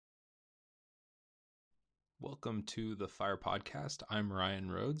Welcome to the Fire Podcast. I'm Ryan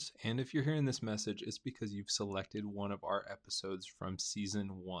Rhodes, and if you're hearing this message, it's because you've selected one of our episodes from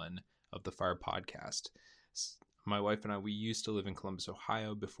Season 1 of the Fire Podcast. My wife and I, we used to live in Columbus,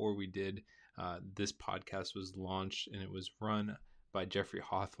 Ohio. Before we did, this podcast was launched, and it was run by Jeffrey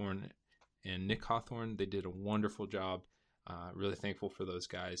Hawthorne and Nick Hawthorne. They did a wonderful job. Really thankful for those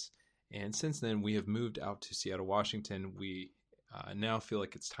guys. And since then, we have moved out to Seattle, Washington. We now feel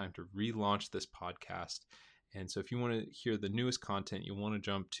like it's time to relaunch this podcast. And so if you want to hear the newest content, you'll want to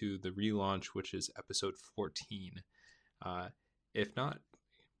jump to the relaunch, which is episode 14. If not,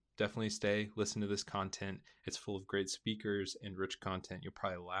 definitely stay, listen to this content. It's full of great speakers and rich content. You'll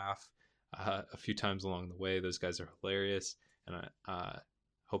probably laugh a few times along the way. Those guys are hilarious, and I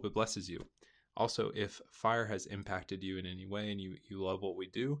hope it blesses you. Also, if Fire has impacted you in any way and you love what we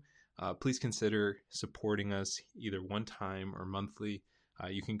do, please consider supporting us either one time or monthly.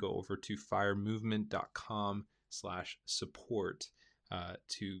 You can go over to firemovement.com/support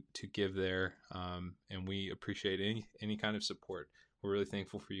to give there, and we appreciate any kind of support. We're really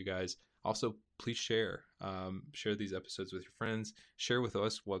thankful for you guys. Also, please share these episodes with your friends. Share with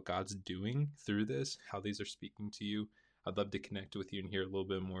us what God's doing through this, how these are speaking to you. I'd love to connect with you and hear a little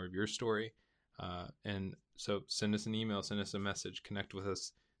bit more of your story. And so send us an email, send us a message, connect with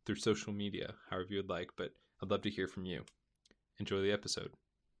us through social media, however you would like, but I'd love to hear from you. Enjoy the episode.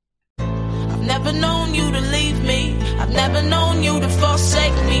 I've never known you to leave me. I've never known you to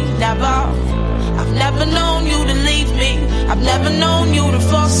forsake me. Never. I've never known you to leave me. I've never known you to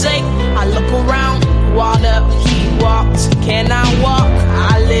forsake. I look around, water, he walked. Can I walk?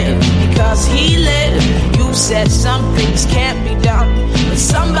 I live because he lived. You said some things can't be done, but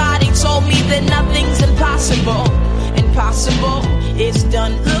somebody told me that nothing's impossible. Impossible, it's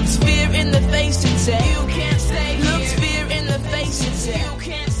done. Looks fear in the face and say you can't stay here. Looks fear in the face and say you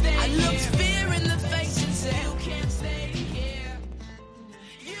can't stay here. I looks fear in the face and say you can't stay here.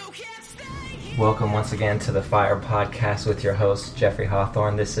 You can't stay here. Welcome once again to the Fire Podcast with your host, Jeffrey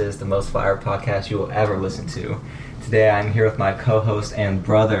Hawthorne. This is the most fire podcast you will ever listen to. Today I'm here with my co-host and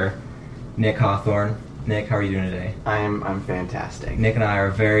brother, Nick Hawthorne. Nick, how are you doing today? I'm fantastic. Nick and I are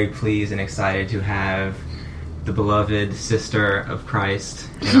very pleased and excited to have the beloved sister of Christ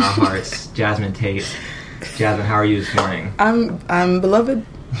in our hearts, Jasmine Tate. Jasmine, how are you this morning? I'm beloved.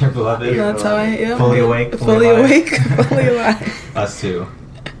 You're beloved? That's how I am. Fully awake? Fully awake. Fully alive. Us too.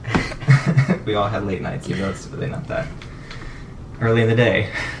 We all had late nights, even though it's really not that early in the day.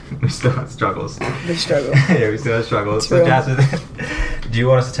 We still have struggles. The struggle. Yeah, we still have struggles. So, Jasmine, do you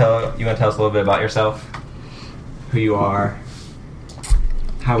want to tell us a little bit about yourself? Who you are?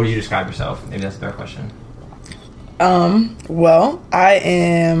 How would you describe yourself? Maybe that's a better question. Well,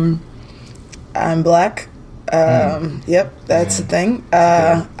 I'm black. Yep, that's the thing.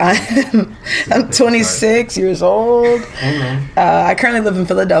 I'm 26 years old. I currently live in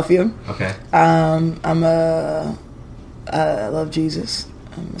Philadelphia. Okay. I love Jesus.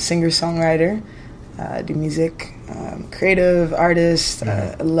 I'm a singer-songwriter. I do music. Creative artist.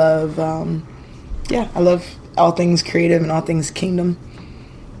 I love all things creative and all things kingdom.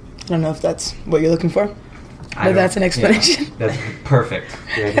 I don't know if that's what you're looking for. But that's an explanation. Yeah, that's perfect.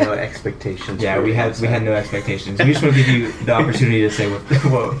 We had no expectations. Yeah, we had no expectations. We just want to give you the opportunity to say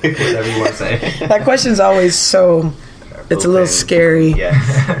whatever you want to say. That question's always so. It's a little scary.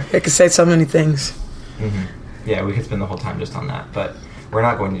 Yes. It could say so many things. Mm-hmm. Yeah, we could spend the whole time just on that, but we're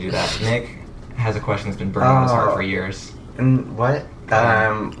not going to do that. Nick has a question that's been burning on his heart for years. And what?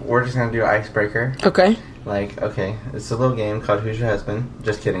 We're just gonna do icebreaker. Okay. Okay, it's a little game called Who's Your Husband?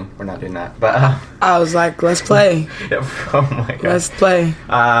 Just kidding, we're not doing that. But I was like, let's play. Oh my god. Let's play.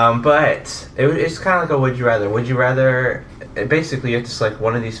 But it's kind of like a would you rather. Would you rather? Basically, you have to select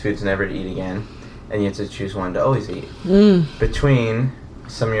one of these foods never to eat again, and you have to choose one to always eat between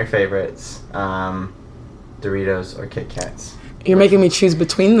some of your favorites, Doritos or Kit Kats. You're making me choose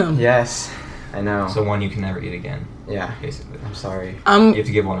between them. Yes, I know. So one you can never eat again. Yeah, basically. I'm sorry. You have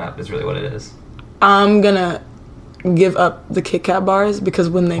to give one up. Is really what it is. I'm gonna give up the Kit Kat bars because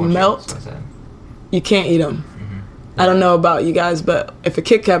when they melt, you can't eat them. Mm-hmm. I don't know about you guys, but if a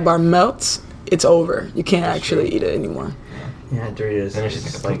Kit Kat bar melts, it's over. You can't actually eat it anymore. Yeah, Doritos. Then it's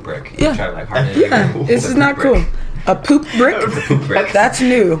just like a poop brick. Yeah. This is not cool. A poop brick? It's a poop brick. That's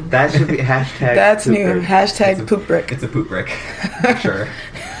new. That should be hashtag. That's poop new. brick. Hashtag poop brick. It's a poop brick. Sure.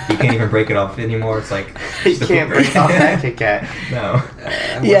 You can't even break it off anymore. It's like you can't break off that Kit Kat. No.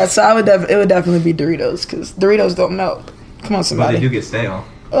 Yeah, so it would definitely be Doritos because Doritos don't melt. Come on, somebody. But they do get stale.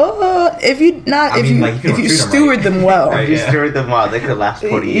 If you steward them well. Right, if you steward them well, they could last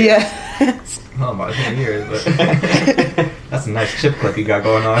 40 years. Yeah. Well, about 20 years, but that's a nice chip clip you got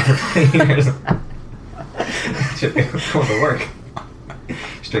going on for 20 years. Should be going to work.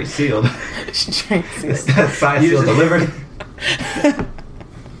 Straight sealed. Straight sealed. Size sealed delivered.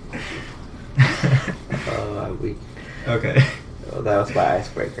 Oh, weak. Okay. Oh, that was my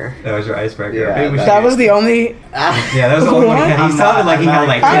icebreaker. That was your icebreaker. Yeah, Maybe we should- That was the only. Yeah, that was the only one. What? He sounded like he had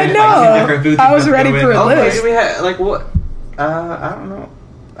like I 10, know. like 10 different foods. I was ready for a Okay, list. do we have like what? I don't know.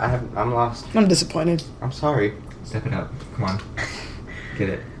 I'm lost. I'm disappointed. I'm sorry. Step it up. Come on. Get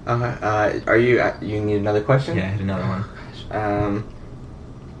it. Are you? You need another question? Yeah, hit another one.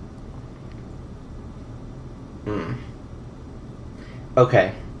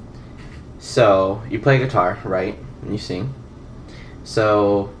 Okay. So you play guitar, right? And you sing.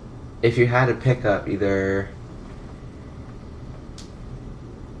 So, if you had to pick up either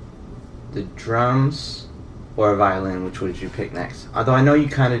the drums or a violin, which would you pick next? Although I know you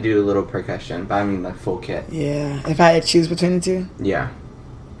kind of do a little percussion, but I mean like full kit. Yeah, if I had to choose between the two. Yeah.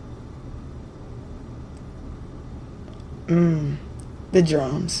 The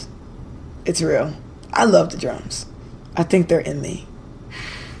drums. It's real. I love the drums. I think they're in me.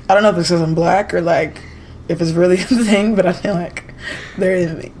 I don't know if it's because I'm black or like if it's really a thing, but I feel like they're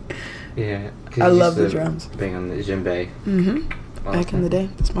in me. Yeah. I love the drums. Bang on the djembe. Back in the day,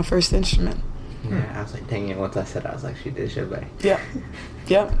 that's my first instrument. Yeah, I was like, dang it. Once I said it, I was like, she did djembe. Yeah,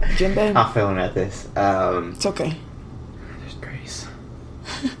 djembe. I'm failing at this. It's okay. There's praise.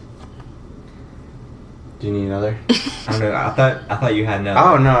 Do you need another? I don't know. I thought you had another.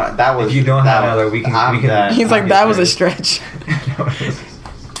 Oh no, that was. If you don't have another, we can. He's like, that was a stretch.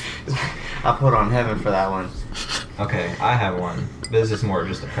 I put on heaven for that one. Okay, I have one. This is more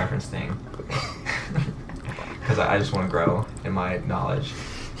just a preference thing. Because I just want to grow in my knowledge.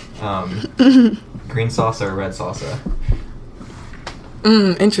 Green salsa or red salsa?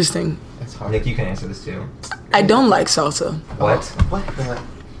 Interesting. That's hard. Nick, you can answer this too. I don't like salsa. What? What the?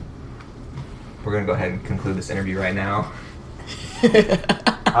 We're going to go ahead and conclude this interview right now.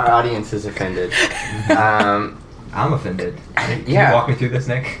 Our audience is offended. I'm offended. Can Yeah. you walk me through this,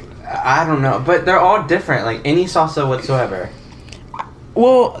 Nick? I don't know, but they're all different. Like any salsa whatsoever.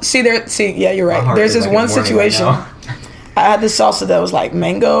 Well, yeah, you're My right. heart There's is this like one it's mourning situation. right I had this salsa that was like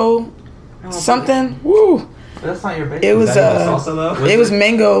mango something. Woo! But that's not your basic. It was Is that even salsa though? it was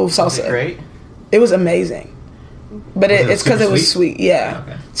mango Was it salsa. great? It was amazing. But Was it it's because super it was sweet? sweet. Yeah.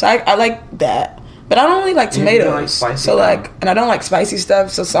 Okay. So I like that. But I don't really like You don't like tomatoes. spicy So like, stuff? and I don't like spicy stuff.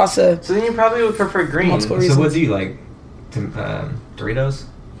 So salsa. So then you probably would prefer green. Multiple So reasons. what do you like? Doritos?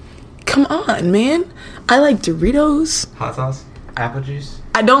 Come on, man. I like Doritos. Hot sauce? Apple juice.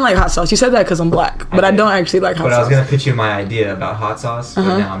 I don't like hot sauce. You said that because I'm black, but I did. don't actually like hot But I was sauce. going to pitch you my idea about hot sauce, but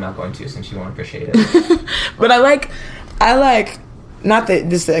Uh-huh. now I'm not going to since you won't appreciate it. But I like, not that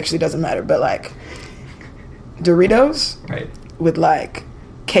this actually doesn't matter, but like Doritos Right. with like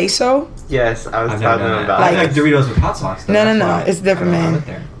queso. Yes, I was I've never talking done that. about. I Like- like Doritos with hot sauce. Though. No, That's no, why it's different, I man. went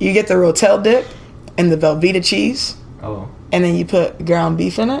there. You get the Rotel dip and the Velveeta cheese, Oh. and then you put ground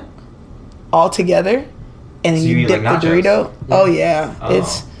beef in it, all together, and then So you you eat dip like the nachos? Dorito. Oh yeah, Oh.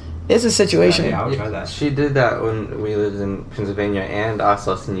 it's a situation. Yeah, I would try that. She did that when we lived in Pennsylvania, and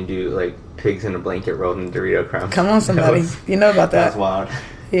also seen you do like pigs in a blanket rolled in Dorito crumbs. Come on, somebody, was- you know about That's that? wild.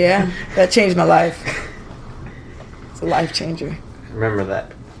 Yeah, that changed my life. It's a life changer. Remember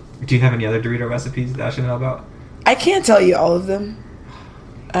that. Do you have any other Dorito recipes that I should know about? I can't tell you all of them.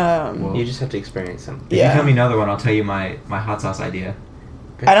 Well, You just have to experience them. if Yeah. you tell me another one, I'll tell you my hot sauce idea.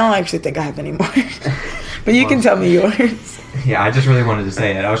 I don't actually think I have any more, but you can tell me yours. Yeah, I just really wanted to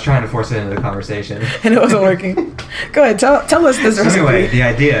say it. I was trying to force it into the conversation. And it wasn't working. Go ahead, tell us this So recipe. anyway, the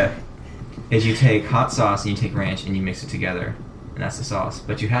idea is you take hot sauce and you take ranch and you mix it together, and that's the sauce.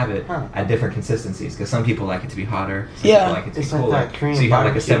 But you have it Huh. at different consistencies because some people like it to be hotter, some Yeah. people like it to It's be like cooler. that Korean So you have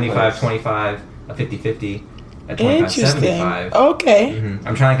like a barbecue 75-25, a 50-50, a 25-75. Interesting. Okay.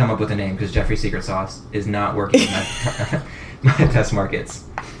 I'm trying to come up with a name because Jeffrey's secret sauce is not working in my test markets.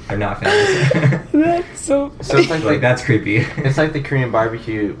 They're not fans. That's so. So it's like, Like that's creepy. it's like the Korean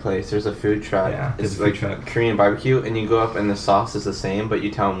barbecue place. There's a food truck. Yeah, there's it's a food like truck. Korean barbecue, and you go up and the sauce is the same, but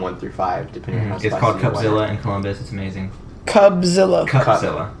you tell them 1 through 5 depending on how It's spicy called you want Cupzilla it. in Columbus. It's amazing. Cubzilla.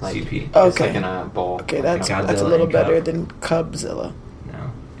 Cupzilla, like- CP. Oh. It's like Okay. in a bowl. Okay, Like that's a- a Godzilla little and Cub. better than Cubzilla.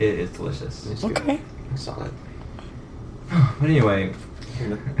 No, it is delicious. It's good. Okay. Solid. But anyway,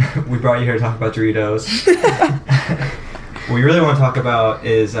 we brought you here to talk about Doritos. What we really want to talk about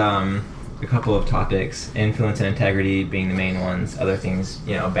is a couple of topics, influence and integrity being the main ones, other things,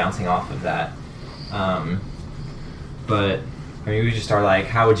 bouncing off of that. But, I mean, we just start like,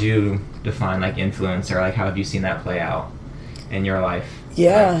 how would you define like influence, or like how have you seen that play out in your life?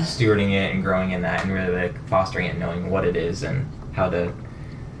 Yeah. Like, stewarding it and growing in that and really like fostering it, knowing what it is and how to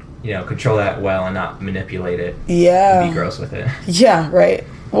control that well and not manipulate it. Yeah. And be gross with it. Yeah, right.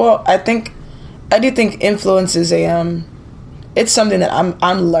 Well, I do think influence is it's something that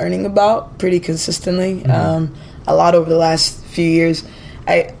I'm learning about pretty consistently. Mm-hmm. A lot over the last few years.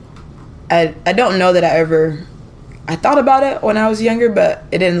 I don't know that I thought about it when I was younger, but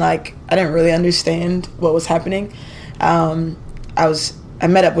I didn't really understand what was happening. I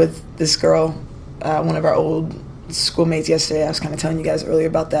met up with this girl, one of our old schoolmates yesterday. I was kind of telling you guys earlier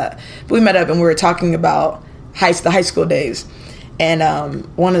about that. But we met up and we were talking about the high school days. And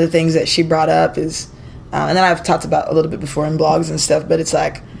one of the things that she brought up is, and then I've talked about a little bit before in blogs and stuff, but it's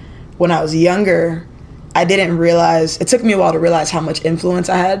like when I was younger, I didn't realize, it took me a while to realize how much influence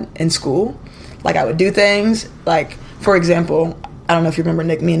I had in school. Like I would do things, like for example, I don't know if you remember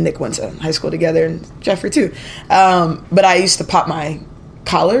Nick, me and Nick went to high school together, and Jeffrey too. But I used to pop my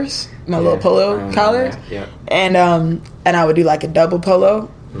collars, my little polo collars, and I would do like a double polo,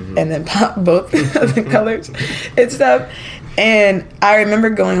 and then pop both the colors and stuff. And I remember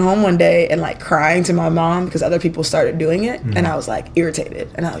going home one day and like crying to my mom because other people started doing it, and I was like irritated,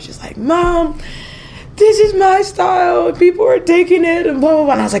 and I was just like, Mom, this is my style, people are taking it, and blah blah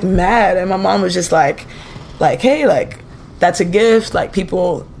blah. And I was like mad, and my mom was just like, hey, like that's a gift, like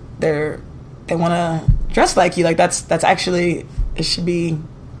people they want to dress like you, like that's actually, it should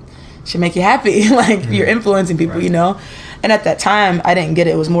make you happy. Like you're influencing people, right. And at that time I didn't get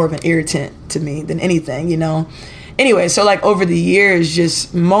it. It was more of an irritant to me than anything, Anyway, so like over the years,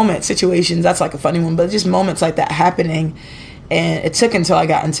 just situations, that's like a funny one, but just moments like that happening. And it took until I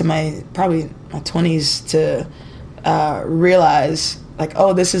got into my 20s to realize like,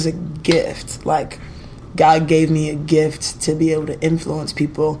 oh, this is a gift. Like God gave me a gift to be able to influence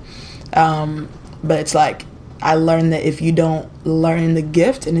people. But it's like, I learned that if you don't learn the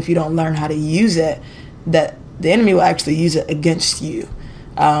gift and if you don't learn how to use it, that the enemy will actually use it against you.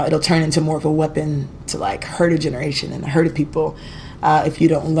 It'll turn into more of a weapon to like hurt a generation and hurt people if you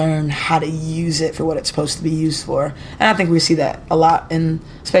don't learn how to use it for what it's supposed to be used for. And I think we see that a lot,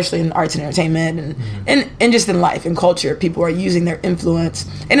 especially in arts and entertainment and just in life and culture. People are using their influence,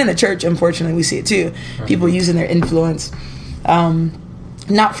 and in the church, unfortunately, we see it too. Right. People using their influence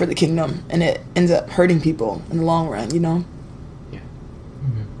not for the kingdom, and it ends up hurting people in the long run, Yeah.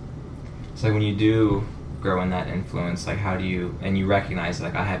 Mm-hmm. So when you do grow in that influence, like how do you, and you recognize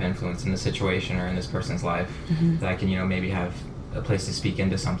like I have influence in this situation or in this person's life, that I can maybe have a place to speak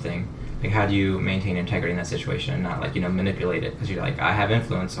into something, like how do you maintain integrity in that situation and not like manipulate it, because you're like, I have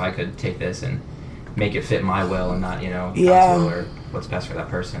influence, so I could take this and make it fit my will and not God's will or what's best for that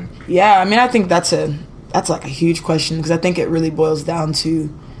person. I think that's like a huge question, because I think it really boils down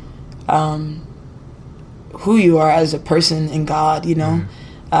to who you are as a person in God.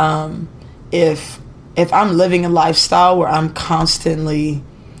 If I'm living a lifestyle where I'm constantly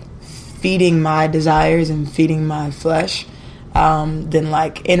feeding my desires and feeding my flesh, then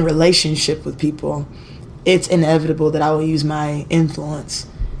like in relationship with people, it's inevitable that I will use my influence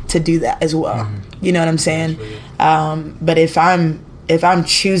to do that as well. You know what I'm saying? But if I'm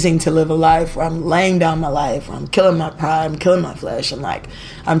choosing to live a life where I'm laying down my life, where I'm killing my pride, I'm killing my flesh,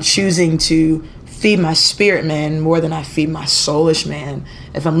 I'm choosing to feed my spirit man more than I feed my soulish man.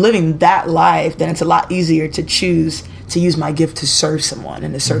 If I'm living that life, then it's a lot easier to choose to use my gift to serve someone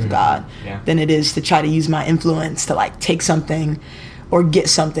and to serve God than it is to try to use my influence to like take something or get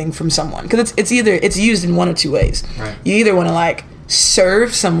something from someone. Because it's used in one of two ways. Right. You either want to like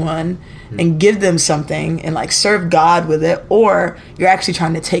serve someone and give them something and like serve God with it, or you're actually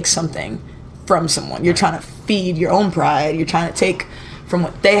trying to take something from someone. You're trying to feed your own pride. You're trying to take from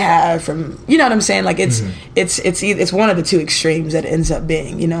what they have, from, you know what I'm saying? Like it's one of the two extremes that it ends up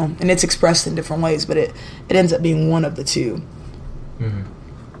being, and it's expressed in different ways, but it ends up being one of the two.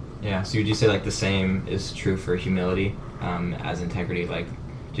 Yeah. So would you say like the same is true for humility as integrity, like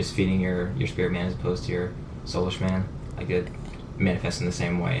just feeding your spirit man as opposed to your soulish man? Like it manifests in the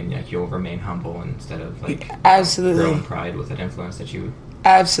same way, and like you'll remain humble instead of like absolutely growing pride with that influence that you.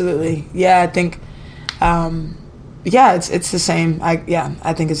 Absolutely. Yeah, I think. It's the same. I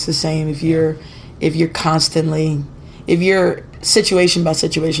think it's the same. If you're constantly, if you're situation by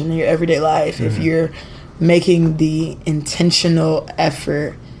situation in your everyday life, if you're making the intentional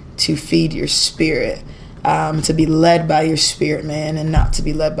effort to feed your spirit, to be led by your spirit man and not to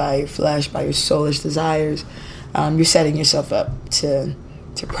be led by your flesh, by your soulish desires, you're setting yourself up to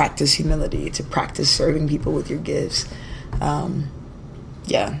practice humility, to practice serving people with your gifts.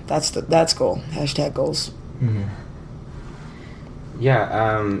 That's goal. # goals.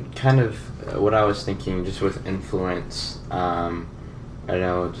 Kind of what I was thinking, just with influence. I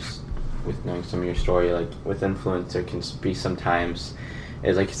know, just with knowing some of your story, like with influence, there can be sometimes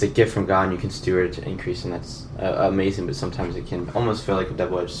it's a gift from God, and you can steward it to increase, and that's amazing. But sometimes it can almost feel like a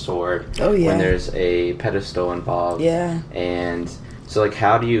double-edged sword when there's a pedestal involved. Yeah. And so, like,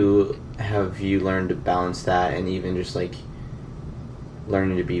 have you learned to balance that, and even just like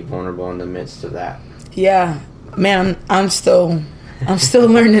learning to be vulnerable in the midst of that? Yeah, man, I'm still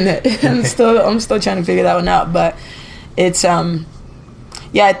learning it. I'm still trying to figure that one out. But it's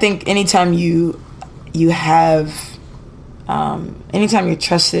I think anytime anytime you're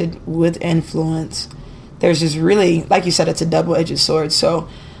trusted with influence, there's just really, like you said, it's a double-edged sword. So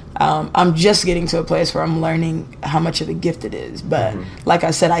I'm just getting to a place where I'm learning how much of a gift it is. But like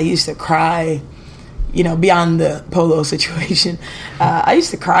I said, I used to cry, beyond the polo situation. I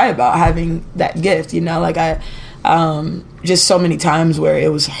used to cry about having that gift, like I just so many times where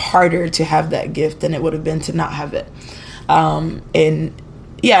it was harder to have that gift than it would have been to not have it.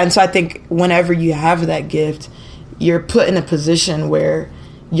 And so I think whenever you have that gift, you're put in a position where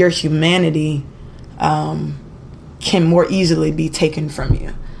your humanity can more easily be taken from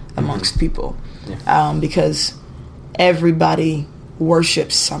you amongst people, because everybody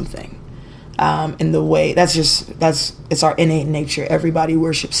worships something in the way it's our innate nature. Everybody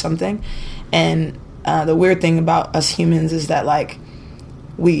worships something, and the weird thing about us humans is that like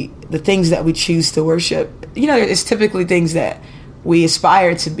the things that we choose to worship, it's typically things that we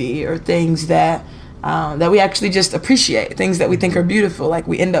aspire to be, or things that we actually just appreciate, things that we think are beautiful. Like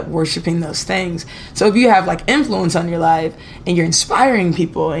we end up worshiping those things. So if you have like influence on your life, and you're inspiring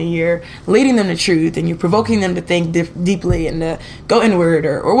people, and you're leading them to truth, and you're provoking them to think deeply and to go inward,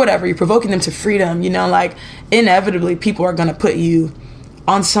 or whatever, you're provoking them to freedom, like inevitably people are going to put you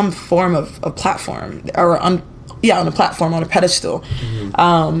on some form of a platform, or on a platform, on a pedestal.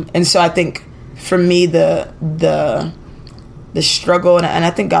 And so I think for me, the struggle, and I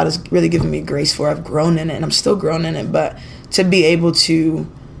think God has really given me grace for, I've grown in it, and I'm still growing in it, but to be able to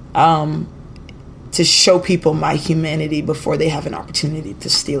show people my humanity before they have an opportunity to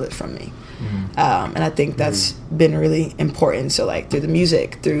steal it from me. And I think that's been really important. So like through the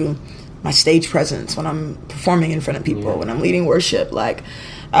music, through my stage presence, when I'm performing in front of people, when I'm leading worship, like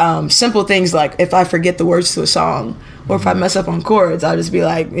simple things like if I forget the words to a song, or if I mess up on chords, I'll just be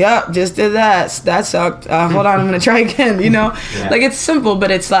like, yeah, just did that sucked, hold on, I'm gonna try again. Like it's simple, but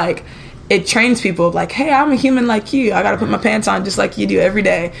it's like it trains people like, hey, I'm a human like you, I gotta put my pants on just like you do every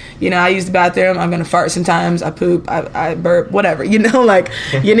day. I use the bathroom, I'm gonna fart sometimes, I poop, I burp, whatever, like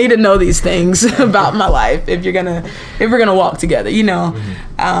you need to know these things about my life if we're gonna walk together.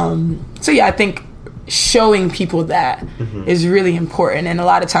 So I think showing people that is really important. And a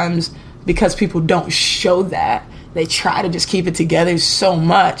lot of times, because people don't show that, they try to just keep it together so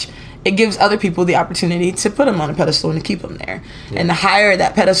much, it gives other people the opportunity to put them on a pedestal and to keep them there. And the higher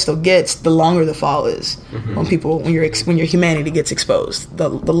that pedestal gets, the longer the fall is. When your humanity gets exposed, the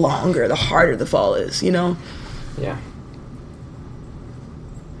longer, the harder the fall is. Yeah.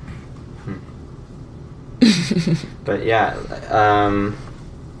 But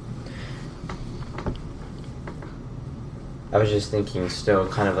I was just thinking still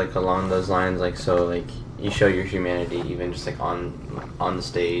kind of like along those lines, like, so like you show your humanity even just like on the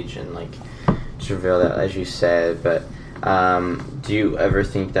stage, and like to reveal that, as you said. But do you ever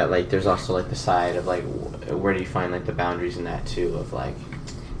think that like there's also like the side of like where do you find like the boundaries in that too, of like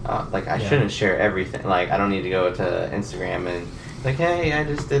I shouldn't share everything, like I don't need to go to Instagram and like, hey, I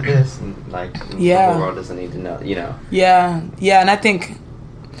just did this, and like the whole world doesn't need to know, and I think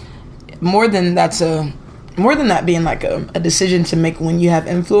more than that being like a decision to make when you have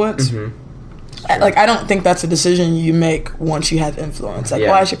influence, like I don't think that's a decision you make once you have influence. Like,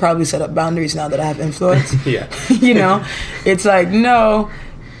 I should probably set up boundaries now that I have influence. It's like, no,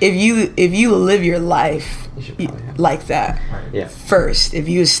 if you live your life like that first, if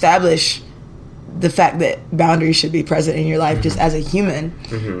you establish the fact that boundaries should be present in your life just as a human,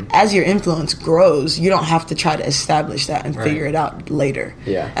 as your influence grows, you don't have to try to establish that and figure it out later.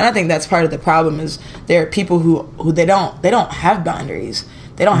 And I think that's part of the problem, is there are people who they don't have boundaries.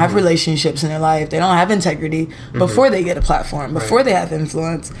 They don't have relationships in their life. They don't have integrity before they get a platform, before they have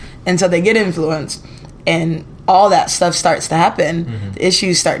influence. And so they get influence, and all that stuff starts to happen. The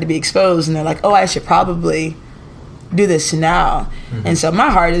issues start to be exposed, and they're like, oh, I should probably do this now. And so my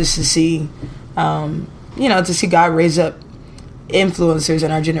heart is to see to see God raise up influencers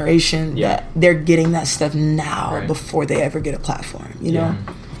in our generation that they're getting that stuff now before they ever get a platform, know?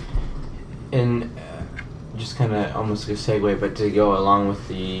 And just kind of almost like a segue, but to go along with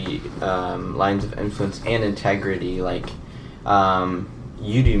the lines of influence and integrity, like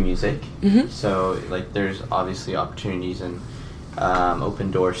you do music, so like there's obviously opportunities and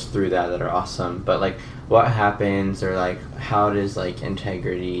open doors through that are awesome, but like what happens, or like how does like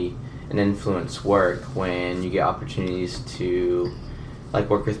integrity and influence work when you get opportunities to like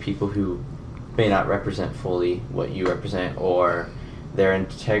work with people who may not represent fully what you represent, or their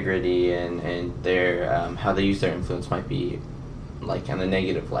integrity and their how they use their influence might be like in a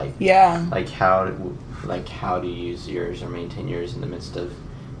negative light. Yeah. Like how do you use yours or maintain yours in the midst of,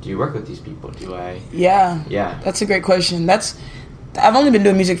 do you work with these people? Do I? Yeah. Yeah. That's a great question. I've only been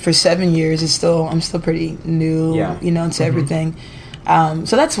doing music for 7 years. I'm still pretty new, you know, to everything.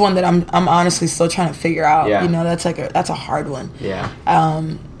 So that's one that I'm honestly still trying to figure out. Yeah. You know, that's a hard one. Yeah.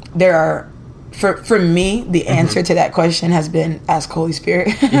 There are, for me, the answer to that question has been ask Holy Spirit.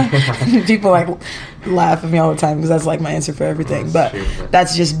 People like laugh at me all the time because that's like my answer for everything. But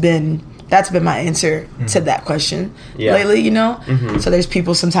that's been my answer to that question lately, you know? So there's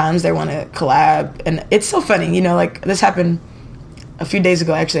people sometimes they want to collab, and it's so funny, you know, like this happened a few days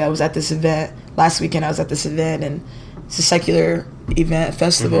ago. Actually, I was at this event last weekend. I was at this event, and it's a secular event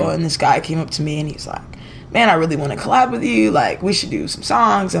festival, and this guy came up to me and he's like, man, I really want to collab with you. Like, we should do some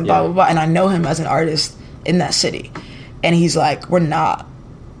songs and blah, blah, blah. And I know him as an artist in that city. And he's like, we're not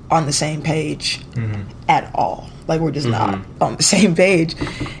on the same page at all. Like, we're just not on the same page.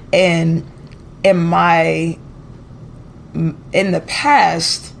 And in the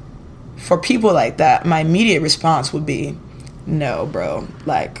past, for people like that, my immediate response would be, no, bro.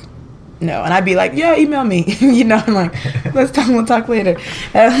 Like, no. And I'd be like, yeah, email me. You know, I'm like, we'll talk later.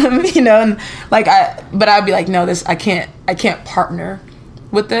 You know, and like but I'd be like, no, I can't partner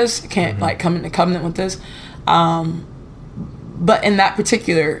with this. I can't like come into covenant with this. But in that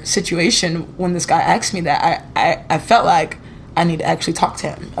particular situation, when this guy asked me that, I felt like I need to actually talk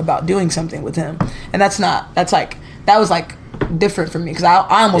to him about doing something with him. And that was different for me, because I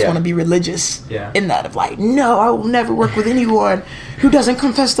almost want to be religious in that, of like, no, I will never work with anyone who doesn't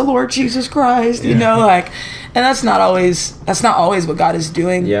confess the Lord Jesus Christ, you know, like, and that's not always what God is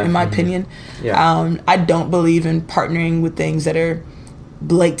doing, in my opinion. I don't believe in partnering with things that are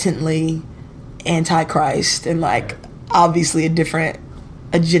blatantly anti-Christ and like obviously a different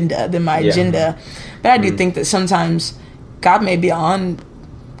agenda than my agenda. But I do think that sometimes God may be on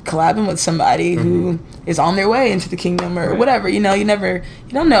collabing with somebody who is on their way into the kingdom or whatever, you know. You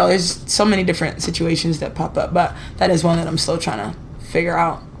don't know. There's so many different situations that pop up, but that is one that I'm still trying to figure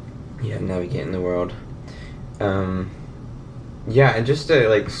out. Navigate in the world. And just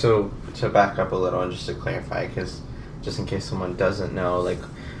to back up a little and just to clarify, because just in case someone doesn't know, like,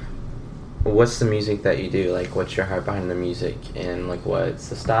 what's the music that you do? Like, what's your heart behind the music, and like, what's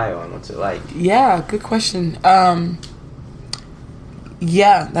the style and what's it like? Yeah, good question.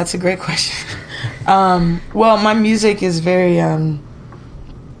 Yeah, that's a great question. Well, my music is very,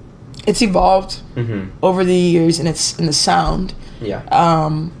 it's evolved over the years, and it's in the sound.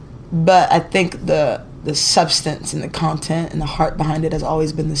 But I think the substance and the content and the heart behind it has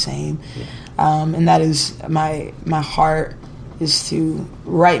always been the same. And that is my heart is to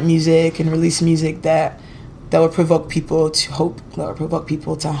write music and release music that will provoke people to hope, that will provoke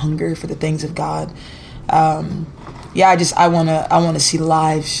people to hunger for the things of God. I want to see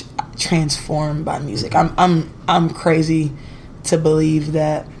lives transformed by music. I'm crazy to believe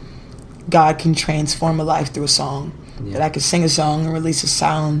that God can transform a life through a song. That I could sing a song and release a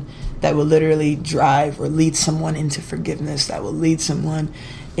sound that will literally drive or lead someone into forgiveness, that will lead someone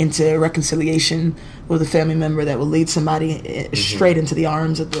into reconciliation with a family member, that will lead somebody straight into the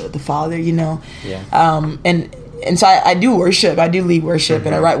arms of the Father, you know. And so I do worship. I do lead worship,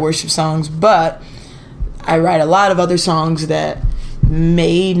 and I write worship songs, but I write a lot of other songs that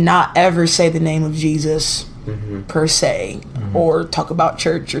may not ever say the name of Jesus per se, or talk about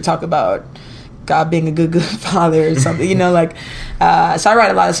church, or talk about God being a good father or something, you know, like, so I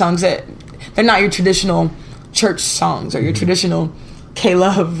write a lot of songs that they're not your traditional church songs or your traditional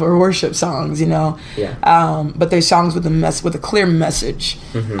K-Love or worship songs, you know, but they're songs with a clear message,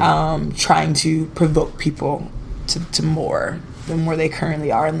 trying to provoke people to more than where they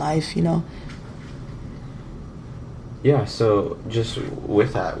currently are in life, you know. Yeah, so just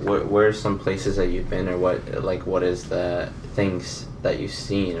with that, where are some places that you've been, or what is the things that you've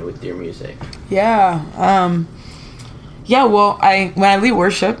seen with your music? Well, when I lead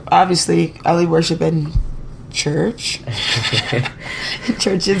worship, obviously I lead worship in churches,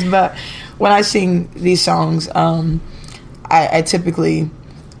 but when I sing these songs, I typically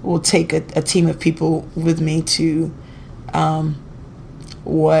will take a team of people with me to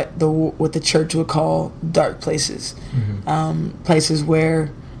what the church would call dark places, places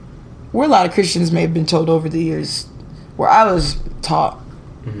where a lot of Christians may have been told over the years, where I was taught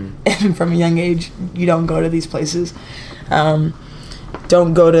from a young age, you don't go to these places, don't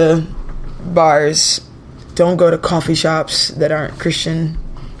go to bars don't go to coffee shops that aren't Christian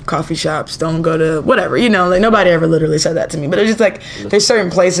coffee shops. Don't go to whatever, you know, like nobody ever literally said that to me, but it's just like there's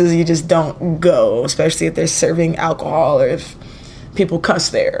certain places you just don't go, especially if they're serving alcohol or if people cuss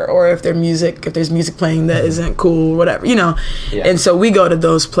there or if there's music playing that isn't cool, whatever, you know. Yeah. And so we go to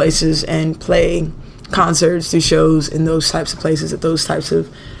those places and play concerts, do shows in those types of places, at those types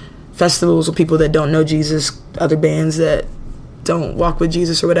of festivals with people that don't know Jesus, other bands that don't walk with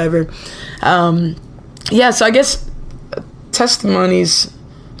Jesus or whatever. So I guess testimonies.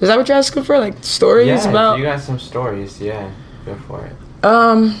 Is that what you're asking for? Like stories about? Yeah, you got some stories. Yeah, go for it.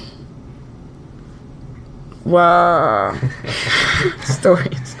 Wow.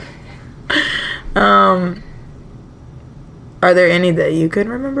 Stories. Are there any that you could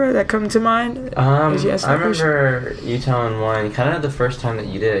remember that come to mind? I remember you telling one, kind of the first time that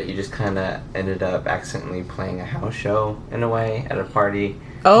you did it, you just kind of ended up accidentally playing a house show in a way at a party.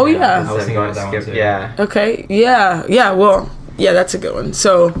 Oh, yeah. I was thinking about that one too. Yeah. Okay. Yeah. Yeah. Well, yeah, that's a good one.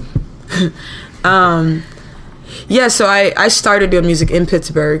 So, so I started doing music in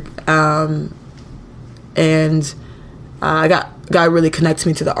Pittsburgh, and God really connected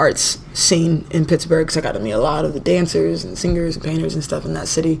me to the arts scene in Pittsburgh because I got to meet a lot of the dancers and singers and painters and stuff in that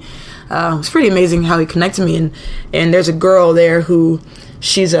city. It was pretty amazing how he connected me. And there's a girl there who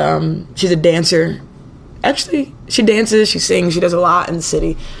she's a dancer. Actually, she dances, she sings, she does a lot in the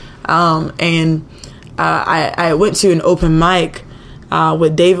city. I went to an open mic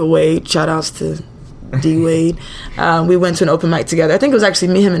with David Wade. Shout outs to D Wade. We went to an open mic together. I think it was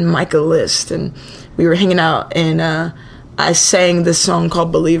actually me, him, and Micah List, and we were hanging out, and I sang this song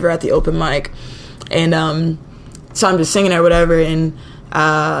called Believer at the open mic. And so I'm just singing or whatever, and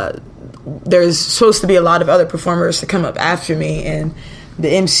there's supposed to be a lot of other performers to come up after me, and the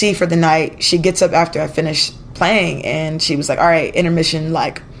MC for the night, she gets up after I finish playing, and she was like, all right, intermission,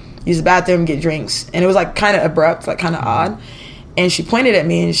 like, use the bathroom, get drinks. And it was like kind of abrupt, like kind of odd. And she pointed at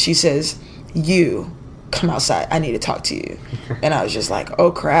me and she says, you come outside, I need to talk to you. And I was just like,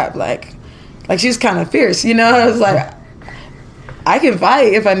 oh crap, like she's kind of fierce, you know. I was like, I can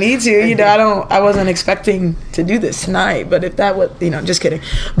fight if I need to, you know. I wasn't expecting to do this tonight, but if that was, you know, just kidding.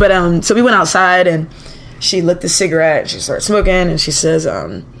 But so we went outside and she lit the cigarette, she started smoking, and she says,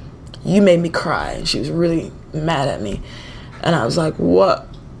 you made me cry. And she was really mad at me. And I was like, what?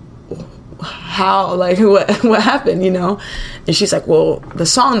 How? Like, what happened, you know? And she's like, well, the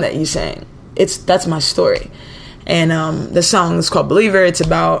song that you sang, that's my story. And the song is called Believer. It's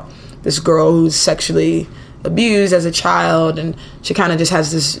about this girl who's sexually abused as a child, and she kind of just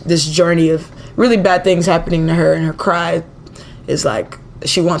has this journey of really bad things happening to her, and her cry is like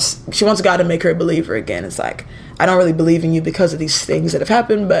she wants God to make her a believer again. It's like, I don't really believe in you because of these things that have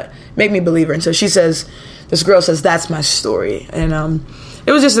happened, but make me a believer. And so this girl says, that's my story. And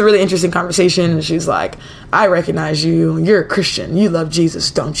it was just a really interesting conversation. And she's like, I recognize you. You're a Christian. You love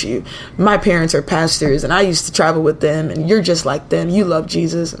Jesus, don't you? My parents are pastors, and I used to travel with them, and you're just like them. You love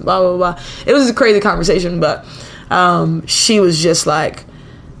Jesus, and blah, blah, blah. It was a crazy conversation, but she was just like,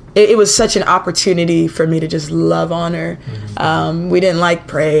 it was such an opportunity for me to just love on her. We didn't like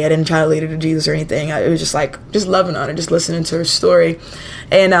pray. I didn't try to lead her to Jesus or anything. It was just like, just loving on her, just listening to her story.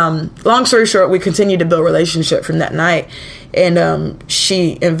 And long story short, we continued to build a relationship from that night. And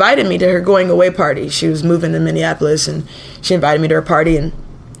she invited me to her going away party. She was moving to Minneapolis, and she invited me to her party, and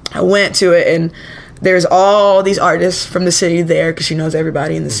I went to it, and there's all these artists from the city there because she knows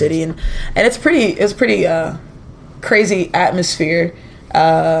everybody in the city, and it's pretty crazy atmosphere.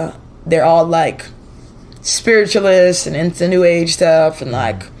 They're all like spiritualists and into new age stuff, and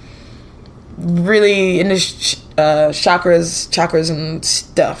like really into chakras and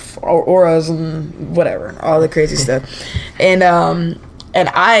stuff, or auras and whatever, all the crazy stuff. And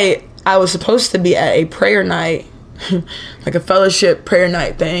I was supposed to be at a prayer night, like a fellowship prayer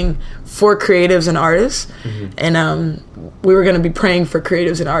night thing for creatives and artists. And we were going to be praying for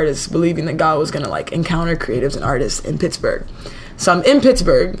creatives and artists, believing that God was going to like encounter creatives and artists in Pittsburgh. So I'm in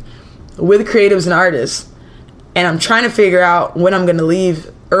Pittsburgh with creatives and artists, and I'm trying to figure out when I'm going to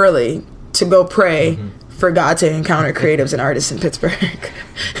leave early to go pray for God to encounter creatives and artists in Pittsburgh.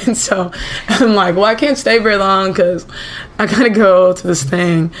 And so I'm like, well, I can't stay very long because I got to go to this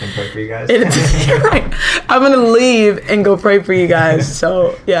thing. And pray for you guys. Right. I'm going to leave and go pray for you guys.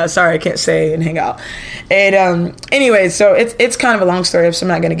 So, yeah, sorry, I can't stay and hang out. And anyway, so it's kind of a long story, so I'm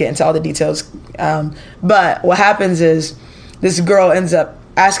not going to get into all the details. But what happens is this girl ends up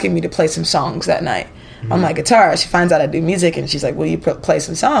asking me to play some songs that night on my guitar. She finds out I do music, and she's like, will you play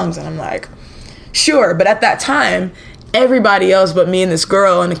some songs? And I'm like, sure. But at that time, everybody else but me and this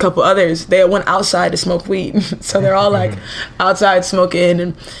girl and a couple others, they went outside to smoke weed. So they're all like outside smoking,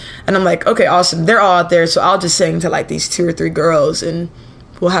 and I'm like, okay, awesome, they're all out there, so I'll just sing to like these 2 or 3 girls and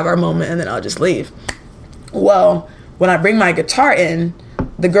we'll have our moment and then I'll just leave. Well, when I bring my guitar in,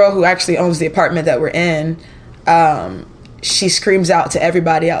 the girl who actually owns the apartment that we're in, she screams out to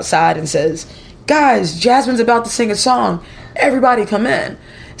everybody outside and says, guys, Jasmine's about to sing a song, everybody come in.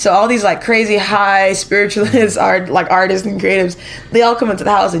 So all these like crazy high spiritualists, artists and creatives, they all come into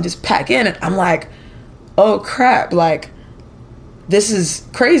the house and just pack in, and I'm like, oh crap, like this is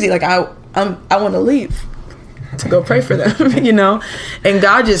crazy. Like I want to leave to go pray for them, you know? And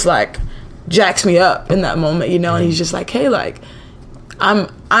God just like jacks me up in that moment, you know, and he's just like, hey, like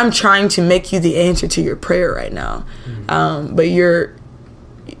I'm trying to make you the answer to your prayer right now. But you're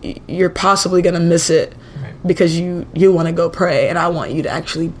possibly gonna miss it because you want to go pray, and I want you to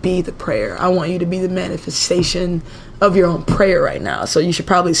actually be the prayer. I want you to be the manifestation of your own prayer right now. So you should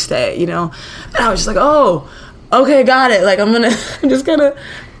probably stay, you know? And I was just like, oh, okay, got it. Like I'm gonna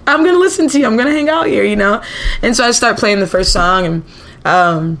listen to you. I'm gonna hang out here, you know? And so I start playing the first song, and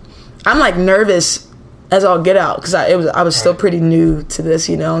I'm like nervous as all get out because I was still pretty new to this,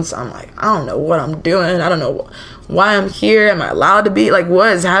 you know? And so I'm like, I don't know what I'm doing. I don't know why I'm here. Am I allowed to be? Like,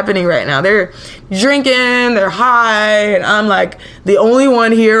 what is happening right now? They're drinking, they're high, and I'm like the only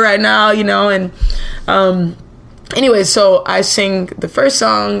one here right now, you know? And anyway, so I sing the first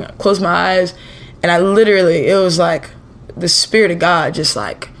song, close my eyes, and I literally, it was like the Spirit of God just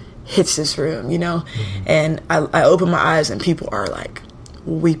like hits this room, you know? And I open my eyes and people are like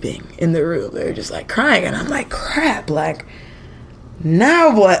weeping in the room. They're just like crying, and I'm like, crap, like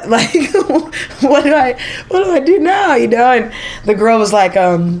now what? Like what do I do now, you know? And the girl was like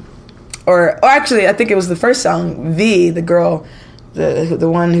or actually I think it was the first song, the girl, the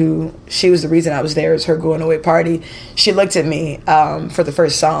one who, she was the reason I was there, is her going away party. She looked at me for the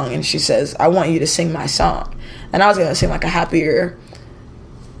first song and she says, I want you to sing my song. And I was gonna sing like a happier,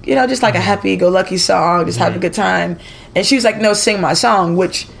 you know, just like a happy-go-lucky song, just have a good time. And she was like, no, sing my song,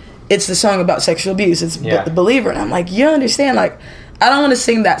 which it's the song about sexual abuse. It's The Believer. And I'm like, you understand, like, I don't want to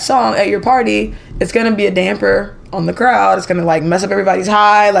sing that song at your party. It's going to be a damper on the crowd. It's going to, like, mess up everybody's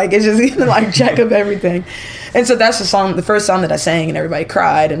high. Like, it's just going to, like, jack up everything. And so that's the first song that I sang, and everybody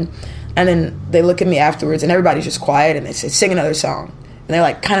cried. And then they look at me afterwards, and everybody's just quiet, and they say, sing another song. And they're,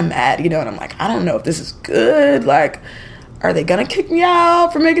 like, kind of mad, you know? And I'm like, I don't know if this is good. Like, are they gonna kick me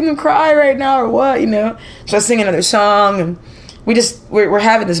out for making them cry right now or what, you know? So I sing another song, and we're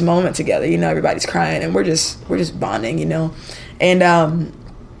having this moment together, you know? Everybody's crying, and we're just bonding, you know? And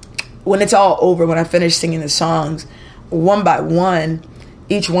when it's all over, when I finish singing the songs, one by one,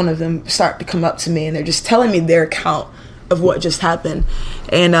 each one of them start to come up to me, and they're just telling me their account of what just happened.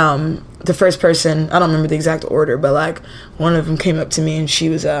 And the first person, I don't remember the exact order, but like one of them came up to me, and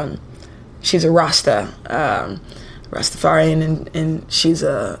she's a Rasta, Rastafarian, and she's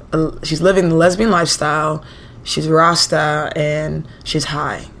living the lesbian lifestyle. She's Rasta and she's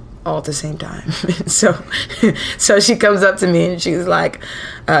high all at the same time. so she comes up to me and she's like,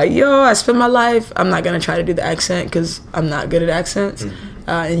 yo, I spend my life, I'm not gonna try to do the accent because I'm not good at accents,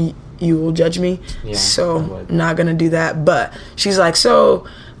 and you will judge me, so I'm not gonna do that. But she's like, so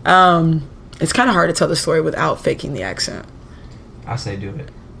it's kind of hard to tell the story without faking the accent. I say do it.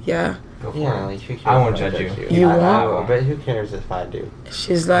 Yeah. Go for it. Like, who cares? I won't judge you. You won't? I will, but who cares if I do?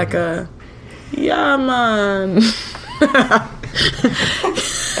 She's like, yeah, man.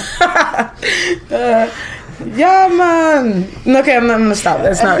 Yeah, man. Okay, I'm gonna stop.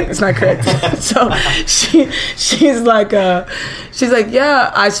 It's not correct. So she's like,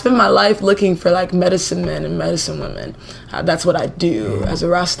 yeah, I spend my life looking for like medicine men and medicine women. That's what I do as a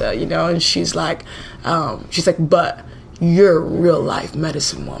Rasta, you know. And she's like, but you're a real life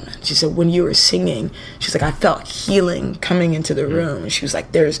medicine woman. She said, when you were singing, she's like, I felt healing coming into the room. And she was like,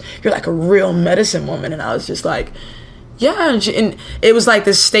 you're like a real medicine woman. And I was just like, yeah. And it was like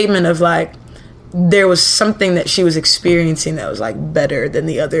this statement of like, there was something that she was experiencing that was like better than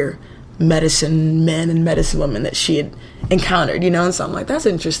the other medicine men and medicine women that she had encountered, you know? And so I'm like, that's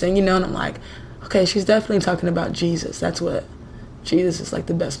interesting, you know? And I'm like, okay, she's definitely talking about Jesus. That's what Jesus is, like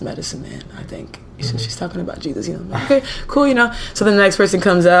the best medicine man, I think. So she's talking about Jesus, you know? I'm like, okay, cool, you know? So then the next person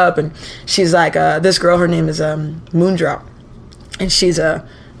comes up and she's like, this girl, her name is Moondrop. And she's a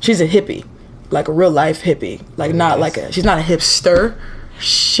hippie, like a real life hippie. Like not like she's not a hipster.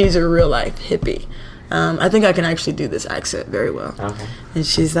 She's a real life hippie. I think I can actually do this accent very well. Okay. And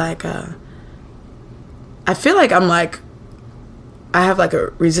she's like, I feel like I have like a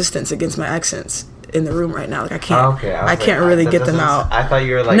resistance against my accents. in the room right now. Like I can't. Okay, I can't really get them out. I thought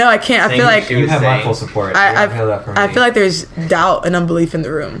you were like. No, I can't. I feel like you have my full support. I feel like there's doubt and unbelief in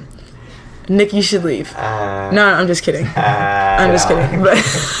the room. Nick, you should leave. No, I'm just kidding. I'm just kidding.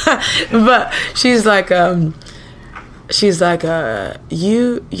 But she's like,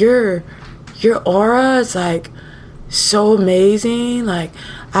 your aura is like so amazing. Like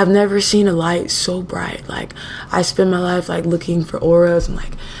I've never seen a light so bright. Like I spend my life like looking for auras and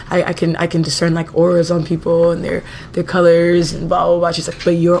like I can discern like auras on people and their colors and blah blah blah. She's like,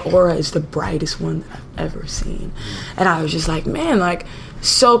 but your aura is the brightest one that I've ever seen. And I was just like, man, like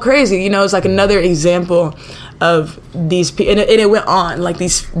so crazy. You know, it's like another example of these people, and it went on like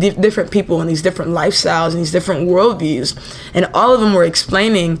these different people and these different lifestyles and these different worldviews, and all of them were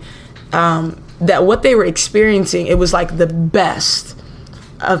explaining that what they were experiencing, it was like the best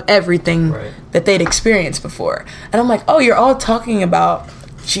of everything that they'd experienced before. And I'm like, oh, you're all talking about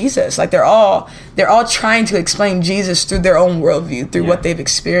Jesus. Like they're all trying to explain Jesus through their own worldview, through what they've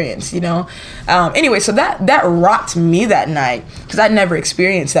experienced, you know? Anyway, so that rocked me that night because I'd never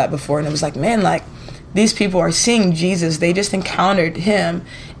experienced that before. And it was like, man, like these people are seeing Jesus. They just encountered him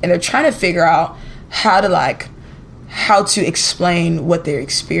and they're trying to figure out how to explain what they're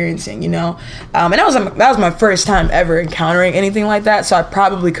experiencing, you know? And that was my first time ever encountering anything like that. So I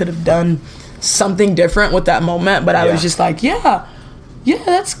probably could have done something different with that moment, but I was just like, yeah,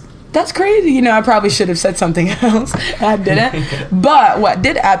 that's crazy. You know, I probably should have said something else. I didn't. But what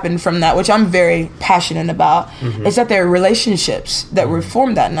did happen from that, which I'm very passionate about, is that there are relationships that were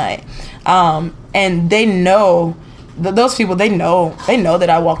formed that night. And they know, those people, they know that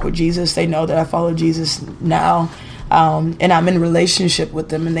I walk with Jesus. They know that I follow Jesus now. And I'm in relationship with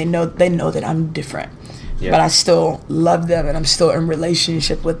them, and they know that I'm different. But I still love them, and I'm still in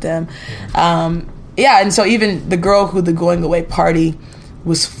relationship with them. And so even the girl who the going away party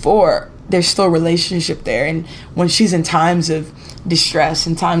was for, there's still a relationship there. And when she's in times of distress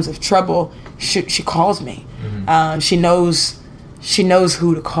and times of trouble, she calls me. She knows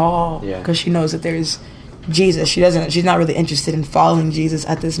who to call because she knows that there's Jesus. She's not really interested in following Jesus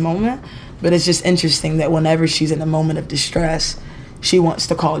at this moment, but it's just interesting that whenever she's in a moment of distress, she wants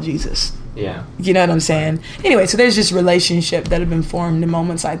to call Jesus. Yeah. You know what I'm saying? Anyway, so there's just relationship that have been formed in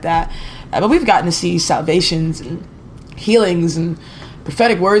moments like that. But we've gotten to see salvations and healings and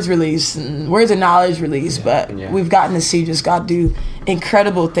prophetic words released and words of knowledge released. But we've gotten to see just God do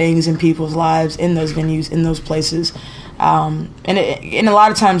incredible things in people's lives, in those venues, in those places. And a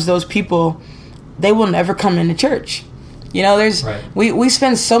lot of times those people, they will never come into church. You know, we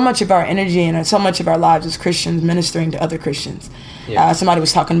spend so much of our energy and so much of our lives as Christians ministering to other Christians. Somebody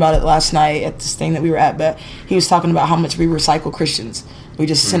was talking about it last night at this thing that we were at, but he was talking about how much we recycle Christians. We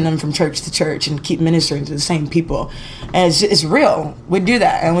just send them from church to church and keep ministering to the same people. And it's real. We do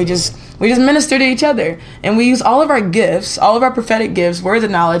that, and we just minister to each other. And we use all of our gifts, all of our prophetic gifts, words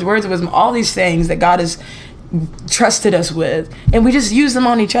of knowledge, words of wisdom, all these things that God has trusted us with, and we just use them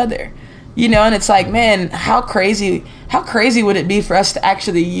on each other. You know, and it's like, man, how crazy would it be for us to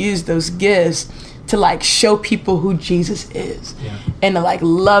actually use those gifts to like show people who Jesus is and to like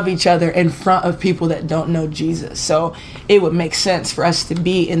love each other in front of people that don't know Jesus. So it would make sense for us to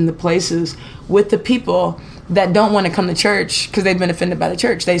be in the places with the people that don't want to come to church because they've been offended by the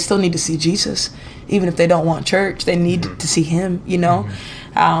church. They still need to see Jesus. Even if they don't want church, they need to see him, you know?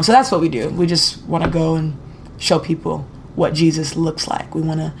 So that's what we do. We just want to go and show people what Jesus looks like. We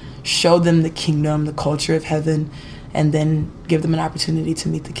want to show them the kingdom, the culture of heaven, and then give them an opportunity to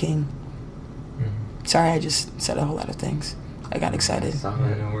meet the King. Sorry, I just said a whole lot of things. I got excited.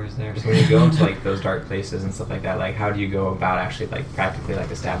 No worries there. So when you go into like those dark places and stuff like that, like how do you go about actually like practically like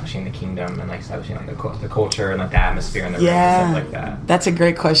establishing the kingdom and like establishing like the culture and like the atmosphere and the room and stuff like that? That's a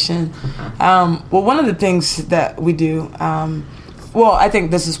great question. Well, one of the things that we do, well, I think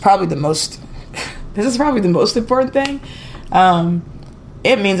this is probably the most important thing.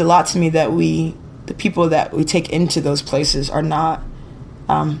 It means a lot to me that the people that we take into those places are not,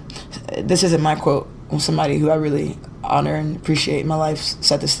 this isn't my quote, somebody who I really honor and appreciate in my life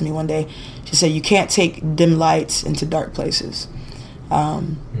said this to me one day. She said, you can't take dim lights into dark places.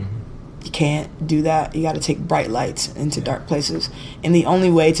 You can't do that. You got to take bright lights into dark places. And the only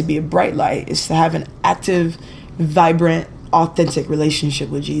way to be a bright light is to have an active, vibrant, authentic relationship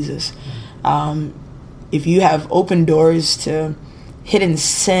with Jesus. If you have open doors to hidden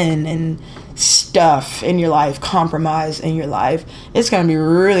sin and stuff in your life, compromise in your life, it's going to be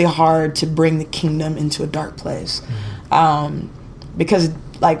really hard to bring the kingdom into a dark place. Because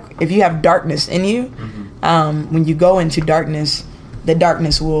like if you have darkness in you, when you go into darkness, the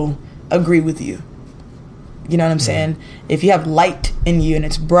darkness will agree with you. You know what I'm saying? If you have light in you and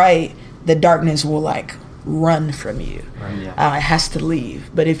it's bright, the darkness will like run from you. Right, yeah. It has to leave.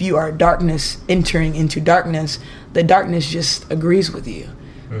 But if you are darkness entering into darkness, the darkness just agrees with you.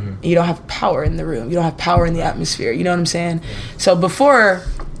 You don't have power in the room. You don't have power in the atmosphere. You know what I'm saying? Yeah. So before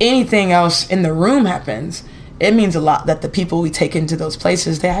anything else in the room happens, it means a lot that the people we take into those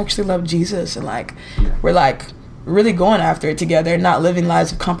places, they actually love Jesus, and like we're like really going after it together, not living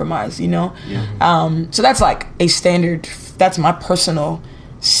lives of compromise, you know? Yeah. So that's like a standard. That's my personal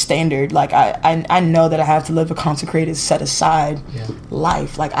standard. Like I know that I have to live a consecrated, set aside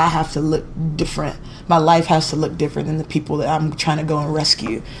life. Like I have to look different. My life has to look different than the people that I'm trying to go and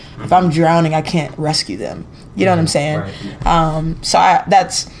rescue. If I'm drowning, I can't rescue them. You know what I'm saying? Right, yeah. So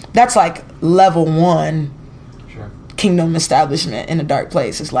that's like level one. Kingdom establishment in a dark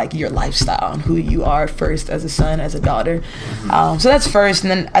place. Is like your lifestyle and who you are first as a son, as a daughter. So that's first,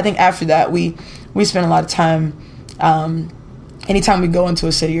 and then I think after that we spend a lot of time. Anytime we go into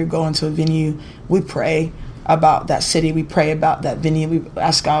a city or go into a venue, we pray about that city. We pray about that venue. We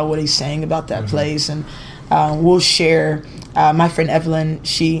ask God what He's saying about that place, and we'll share. My friend Evelyn,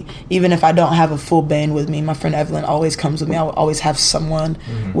 even if I don't have a full band with me, my friend Evelyn always comes with me. I will always have someone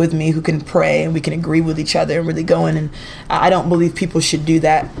with me who can pray, and we can agree with each other and really go in. And I don't believe people should do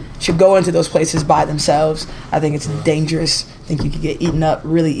that, should go into those places by themselves. I think it's dangerous. I think you could get eaten up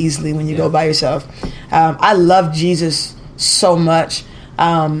really easily when you go by yourself. I love Jesus so much.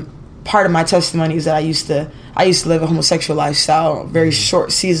 Part of my testimony is that I used to live a homosexual lifestyle, very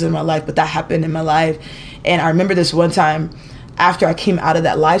short season of my life, but that happened in my life. And I remember this one time after I came out of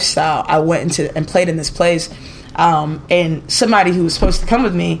that lifestyle, I went into and played in this place. And somebody who was supposed to come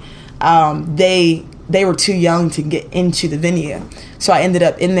with me, they were too young to get into the venue. So I ended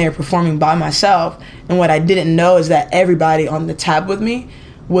up in there performing by myself. And what I didn't know is that everybody on the tab with me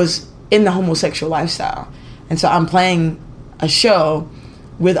was in the homosexual lifestyle. And so I'm playing a show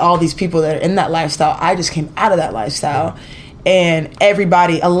with all these people that are in that lifestyle. I just came out of that lifestyle. And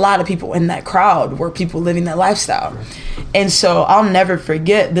a lot of people in that crowd were people living that lifestyle. And so I'll never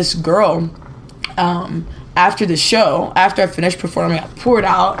forget this girl, after the show, after I finished performing, I poured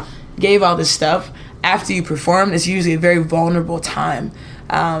out, gave all this stuff. After you perform, it's usually a very vulnerable time.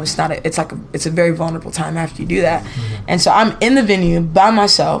 It's a very vulnerable time after you do that. And so I'm in the venue by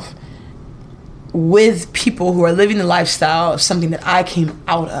myself with people who are living the lifestyle of something that I came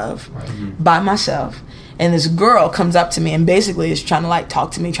out of by myself. And this girl comes up to me and basically is trying to like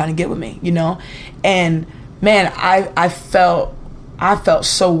talk to me, trying to get with me, you know? And man, I felt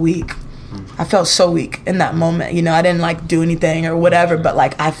so weak. I felt so weak in that moment. You know, I didn't like do anything or whatever, but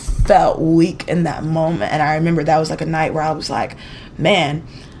like I felt weak in that moment. And I remember that was like a night where I was like, man,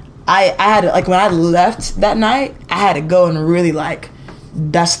 I had to, like when I left that night, I had to go and really like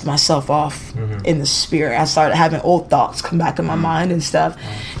dust myself off in the spirit. I started having old thoughts come back in my mind and stuff.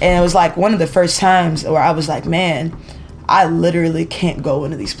 And it was like one of the first times where I was like, man, I literally can't go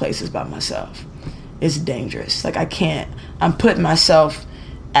into these places by myself. It's dangerous. Like I can't. I'm putting myself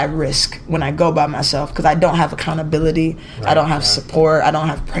at risk when I go by myself because I don't have accountability. I don't have support. I don't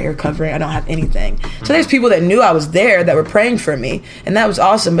have prayer covering. I don't have anything. So there's people that knew I was there that were praying for me, and that was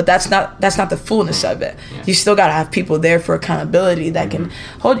awesome, but that's not the fullness of it. You still got to have people there for accountability that can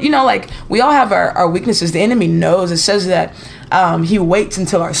hold, you know, like we all have our weaknesses. The enemy knows. It says that he waits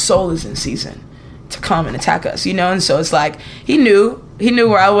until our soul is in season to come and attack us, you know? And so it's like he knew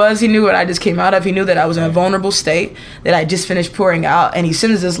where I was. He knew what I just came out of. He knew that I was in a vulnerable state, that I just finished pouring out, and he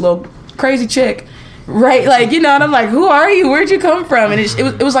sends this little crazy chick, right? Like, you know, and I'm like, who are you? Where'd you come from? And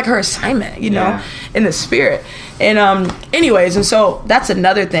it was like her assignment, you know, in the spirit. And anyways, and so that's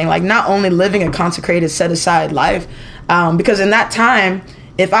another thing, like not only living a consecrated, set aside life, because in that time,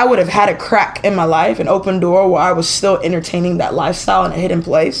 if I would have had a crack in my life, an open door where I was still entertaining that lifestyle in a hidden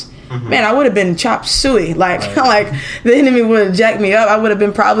place, man, I would have been chop suey. Like, like the enemy would have jacked me up. I would have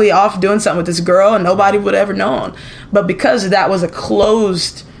been probably off doing something with this girl and nobody would have ever known. But because that was a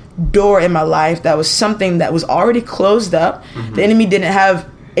closed door in my life, that was something that was already closed up, the enemy didn't have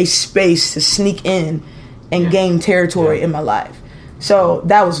a space to sneak in and gain territory in my life. So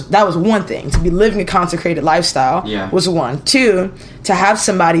that was one thing. To be living a consecrated lifestyle was one. Two, to have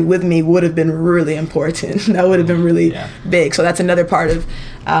somebody with me would have been really important. That would have been really big. So that's another part of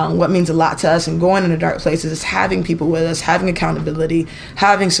what means a lot to us. And going into dark places is having people with us, having accountability,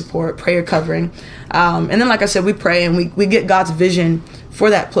 having support, prayer covering. And then, like I said, we pray and we get God's vision for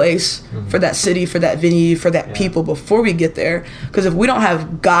that place, for that city, for that venue, for that people before we get there. Because if we don't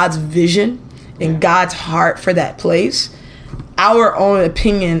have God's vision and God's heart for that place, our own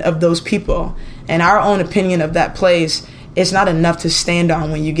opinion of those people and our own opinion of that place, it's not enough to stand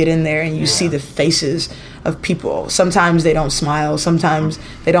on when you get in there and you see the faces of people. Sometimes they don't smile. Sometimes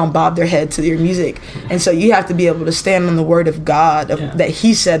they don't bob their head to your music. And so you have to be able to stand on the word of God, that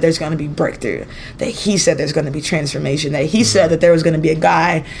he said there's going to be breakthrough, that he said there's going to be transformation, that he said that there was going to be a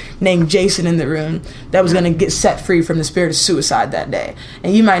guy named Jason in the room that was going to get set free from the spirit of suicide that day.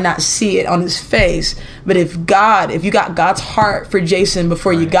 And you might not see it on his face, but if you got God's heart for Jason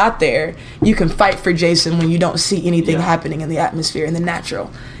before you got there, you can fight for Jason when you don't see anything happening in the atmosphere, in the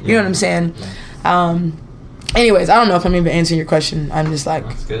natural. You know what I'm saying? Anyways, I don't know if I'm even answering your question. I'm just like,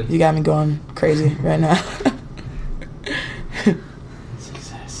 you got me going crazy right now.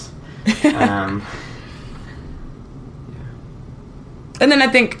 Success. And then I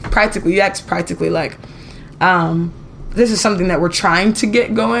think practically, you asked practically, like, this is something that we're trying to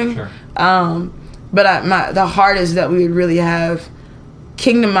get going. Sure. But the heart is that we would really have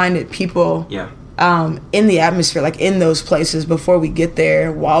kingdom-minded people in the atmosphere, like in those places before we get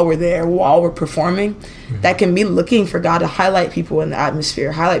there, while we're performing, that can be looking for God to highlight people in the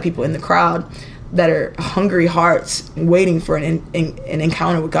atmosphere, highlight people in the crowd that are hungry hearts waiting for an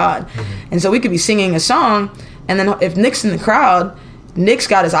encounter with God. And so we could be singing a song, and then if Nick's in the crowd, Nick's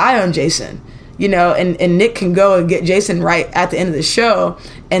got his eye on Jason, you know, and Nick can go and get Jason right at the end of the show,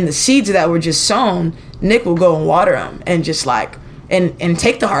 and the seeds that were just sown, Nick will go and water them and just like and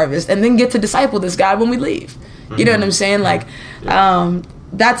take the harvest, and then get to disciple this guy when we leave. You know what I'm saying? Like,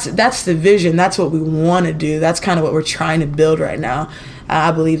 that's the vision. That's what we want to do. That's kind of what we're trying to build right now.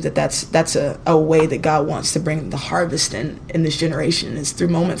 I believe that's a way that God wants to bring the harvest in this generation, is through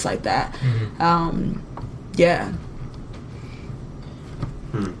moments like that. Yeah.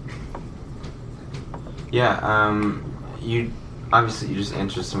 You obviously you just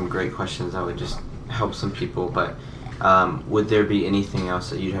answered some great questions that would just help some people, but would there be anything else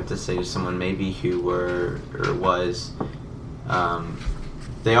that you'd have to say to someone maybe who were or was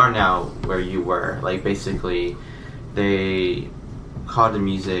they are now where you were, like basically they call to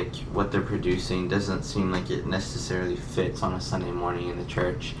music, what they're producing doesn't seem like it necessarily fits on a Sunday morning in the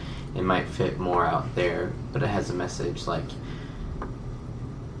church. It might fit more out there, but it has a message, like,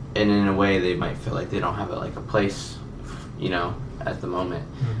 and in a way they might feel like they don't have a place, you know, at the moment.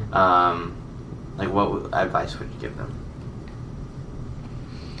 Like, what advice would you give them?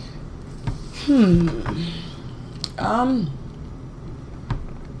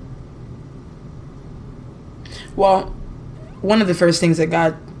 Well, one of the first things that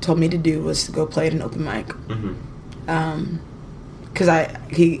God told me to do was to go play at an open mic. Because I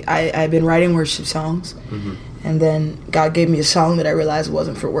had been writing worship songs, and then God gave me a song that I realized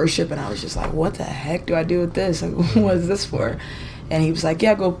wasn't for worship, and I was just like, what the heck do I do with this? Like, what is this for? And he was like,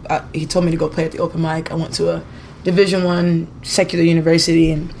 yeah, go. He told me to go play at the open mic. I went to a Division I secular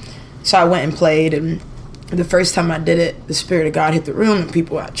university, and so I went and played, and the first time I did it, the Spirit of God hit the room, and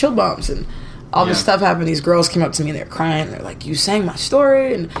people had chill bumps, and all this stuff happened. These girls came up to me, and they're crying. They're like, you sang my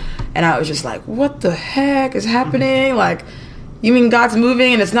story, and I was just like, what the heck is happening? Like, you mean God's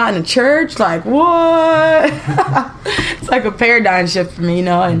moving and it's not in the church? Like, what? It's like a paradigm shift for me, you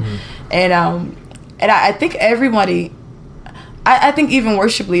know? And I think everybody, I think even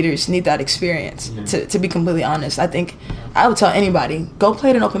worship leaders need that experience, to be completely honest. I think I would tell anybody, go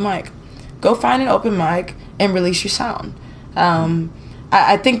play at an open mic. Go find an open mic and release your sound.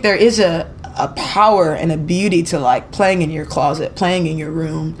 I think there is a power and a beauty to, like, playing in your closet, playing in your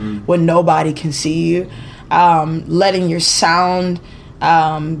room when nobody can see you. Letting your sound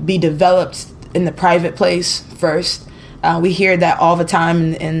be developed in the private place first. We hear that all the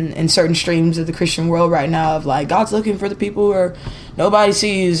time in certain streams of the Christian world right now, of like, God's looking for the people who are nobody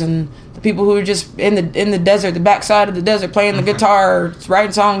sees, and the people who are just in the desert, the backside of the desert, playing the guitar,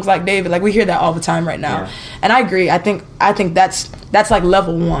 writing songs like David. Like, we hear that all the time right now. And I agree. I think that's like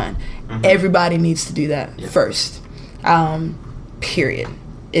level one. Everybody needs to do that first. Period.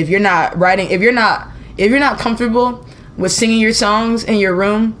 If you're not writing, if you're not comfortable with singing your songs in your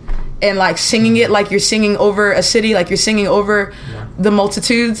room and, like, singing it like you're singing over a city, like you're singing over the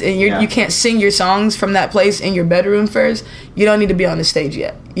multitudes, and you can't sing your songs from that place in your bedroom first, you don't need to be on the stage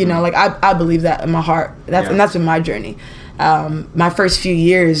yet. You know, like, I believe that in my heart. And that's been my journey. My first few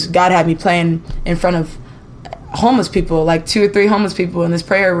years, God had me playing in front of homeless people, like 2 or 3 homeless people in this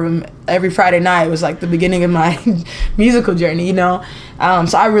prayer room every Friday night. It was like the beginning of my musical journey, you know?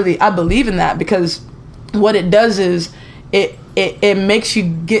 So I believe in that, because what it does is it makes you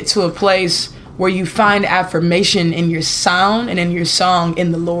get to a place where you find affirmation in your sound and in your song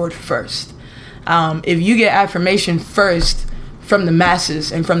in the Lord first. If you get affirmation first from the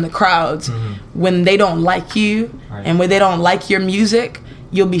masses and from the crowds, when they don't like you and when they don't like your music,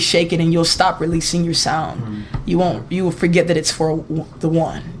 you'll be shaken and you'll stop releasing your sound. You will forget that it's for the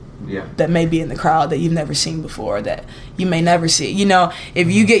one. that may be in the crowd that you've never seen before, that you may never see. You know,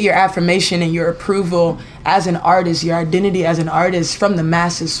 if you get your affirmation and your approval as an artist, your identity as an artist from the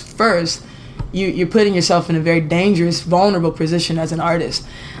masses first, you're putting yourself in a very dangerous, vulnerable position as an artist.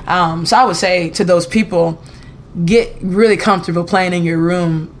 So I would say to those people, get really comfortable playing in your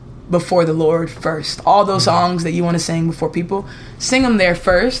room before the Lord first. All those songs that you want to sing before people, sing them there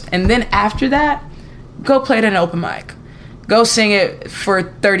first, and then after that, go play it at an open mic. Go sing it for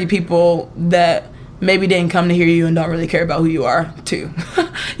 30 people that maybe didn't come to hear you and don't really care about who you are too.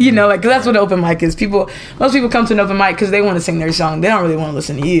 You know, like, 'cause that's what an open mic is. Most people come to an open mic because they want to sing their song. They don't really want to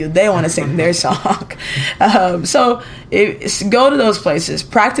listen to you. They want to sing their song. So go to those places.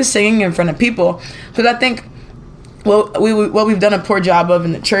 Practice singing in front of people, because I think what we've done a poor job of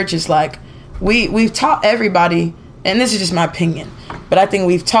in the church is like we've taught everybody, and this is just my opinion, but I think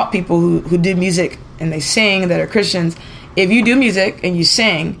we've taught people who do music and they sing that are Christians, if you do music and you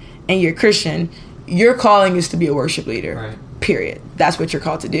sing and you're Christian, your calling is to be a worship leader. Right. Period. That's what you're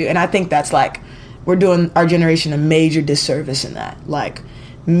called to do. And I think that's like, we're doing our generation a major disservice in that, like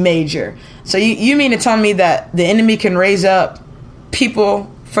major. So you mean to tell me that the enemy can raise up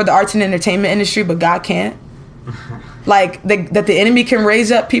people for the arts and entertainment industry, but God can't? Like that the enemy can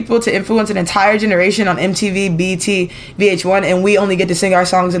raise up people to influence an entire generation on MTV, BET, VH1, and we only get to sing our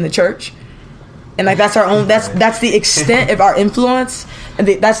songs in the church? And like that's our own. That's the extent of our influence, and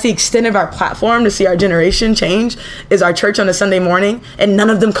that's the extent of our platform to see our generation change. Is our church on a Sunday morning, and none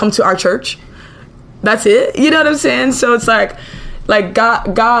of them come to our church. That's it. You know what I'm saying? So it's like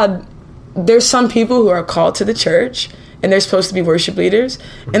God. There's some people who are called to the church, and they're supposed to be worship leaders,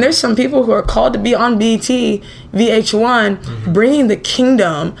 and there's some people who are called to be on BET, VH1, bringing the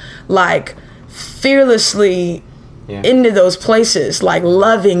kingdom like fearlessly. Yeah. Into those places, like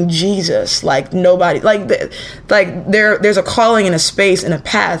loving Jesus, like nobody, there's a calling and a space and a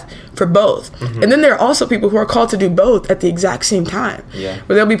path for both. And then there are also people who are called to do both at the exact same time. Yeah.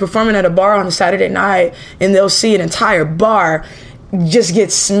 Where they'll be performing at a bar on a Saturday night and they'll see an entire bar just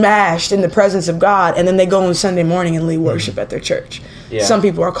get smashed in the presence of God, and then they go on Sunday morning and lead worship at their church. Yeah. Some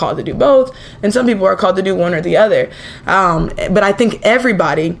people are called to do both, and some people are called to do one or the other. But I think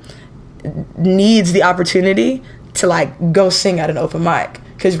everybody needs the opportunity to like go sing at an open mic,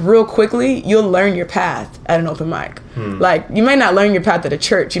 because real quickly you'll learn your path at an open mic. Like you may not learn your path at a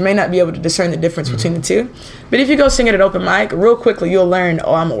church, you may not be able to discern the difference between the two, but if you go sing at an open mic, real quickly you'll learn,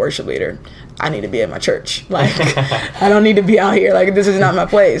 oh, I'm a worship leader, I need to be at my church, like I don't need to be out here, like this is not my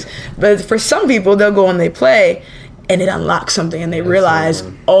place. But for some people, they'll go and they play and it unlocks something and they realize,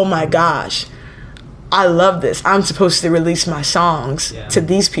 oh my gosh, I love this. I'm supposed to release my songs to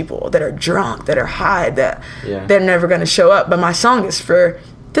these people that are drunk, that are high, that they're never going to show up. But my song is for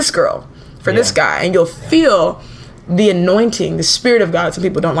this girl, for this guy. And you'll feel the anointing, the Spirit of God. Some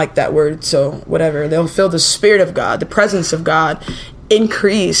people don't like that word, so whatever. They'll feel the Spirit of God, the presence of God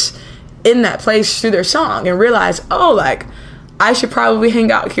increase in that place through their song and realize, oh, like, I should probably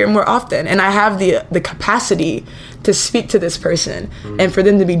hang out here more often. And I have the capacity to speak to this person and for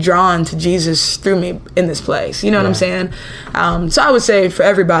them to be drawn to Jesus through me in this place. You know what I'm saying? So I would say for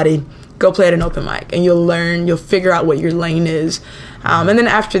everybody, go play at an open mic and you'll learn, you'll figure out what your lane is. And then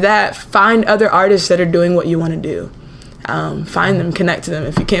after that, find other artists that are doing what you want to do. Find them, connect to them.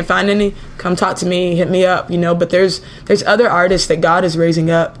 If you can't find any, come talk to me, hit me up, you know. But there's other artists that God is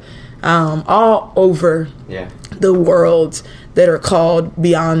raising up all over the world that are called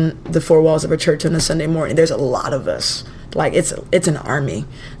beyond the four walls of a church on a Sunday morning. There's a lot of us. Like it's an army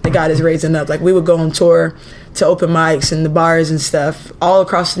that God is raising up. Like we would go on tour to open mics and the bars and stuff all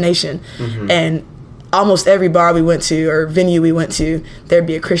across the nation. And almost every bar we went to or venue we went to, there'd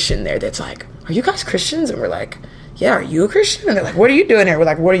be a Christian there that's like, are you guys Christians? And we're like, yeah, are you a Christian? And they're like, what are you doing here? We're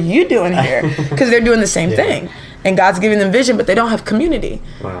like, what are you doing here? Because they're doing the same thing. And God's giving them vision, but they don't have community.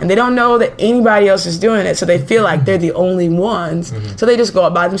 Wow. And they don't know that anybody else is doing it. So they feel like they're the only ones. So they just go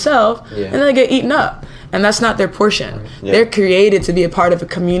out by themselves and then they get eaten up. And that's not their portion. They're created to be a part of a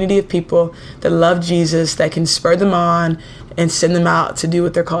community of people that love Jesus, that can spur them on and send them out to do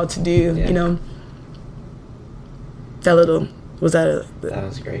what they're called to do. You know, that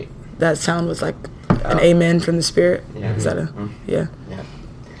was great. That sound was like an amen from the Spirit. Is that Yeah.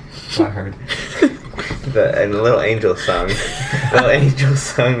 I heard. And a little angel sung. Little angel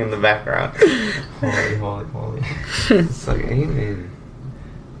sung in the background. Holy. It's like, amen.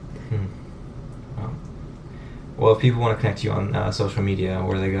 Well, if people want to connect you on social media,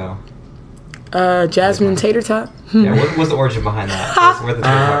 where do they go? Jasmine Tate. What's the origin behind that? Where did the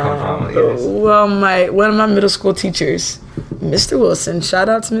term come from? Well, one of my middle school teachers, Mr. Wilson, shout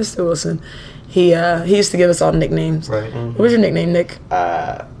out to Mr. Wilson. He used to give us all nicknames. Right. What was your nickname, Nick?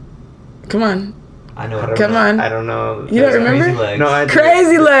 Come on. I know. What Come on. I don't know. You don't remember? Crazy Legs. No, I do.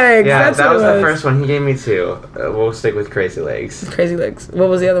 Crazy Legs. Yeah, That's that what was it the first one. He gave me 2. We'll stick with Crazy Legs. Crazy Legs. What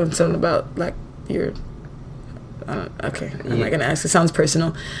was the other one? Something about like your. Okay, I'm not gonna ask. It sounds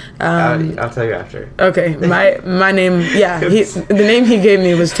personal. I'll tell you after. Okay, my name. Yeah, the name he gave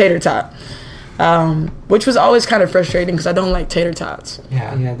me was Tater Tot, which was always kind of frustrating because I don't like tater tots.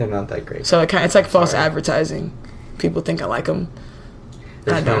 Yeah, they're not that great. So it's like false advertising. People think I like them.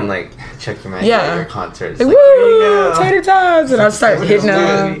 There's no like check your mind Yeah. your concerts. Like, Like, here you woo, go. tater tots, and I start hitting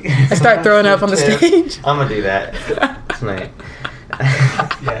them. I start throwing up on the stage. I'm gonna do that tonight.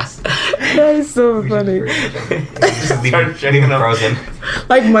 Yes. That is so funny. Just leave them frozen.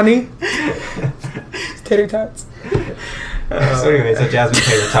 Like money. Tater tots. So anyway, so Jasmine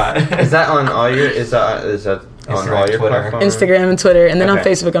Tater Tot. Is that on all your? Is that on Instagram, all your Twitter. platforms? Instagram and Twitter, and then on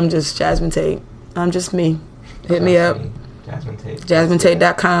Okay. Facebook, I'm just Jasmine Tate. I'm just me. Hit me up. Jasmine Tate.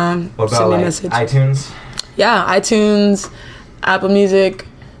 JasmineTate.com. What Send about me a like message. iTunes? Yeah, iTunes, Apple Music,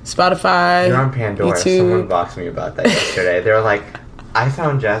 Spotify. You're on Pandora. YouTube. Someone boxed me about that yesterday. They were like, I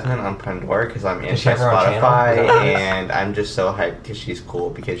found Jasmine on Pandora because I'm Does she into have her own Spotify, channel? and I'm just so hyped because she's cool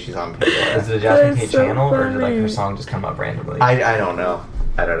because she's on Pandora. Is it a Jasmine That's Tate so channel, or did like funny. her song just come up randomly? I don't know.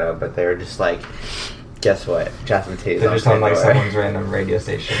 But they were just like, guess what? Jasmine Tate is They're on just on like Pandora. someone's random radio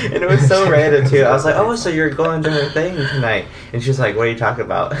station. And it was so random too. I was like, oh, so you're going to her thing tonight? And she's like, what are you talking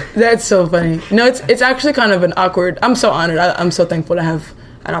about? That's so funny. No, it's actually kind of an awkward. I'm so honored. I'm so thankful to have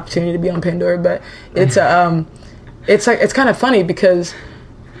an opportunity to be on Pandora. But it's it's kind of funny because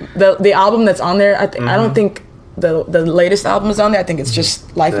the album that's on there. I don't think the latest album is on there. I think it's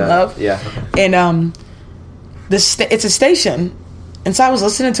just Life and Love. Yeah. And it's a station. And so I was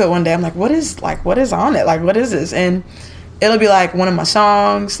listening to it one day. I'm like, what is on it? Like, what is this? And it'll be like one of my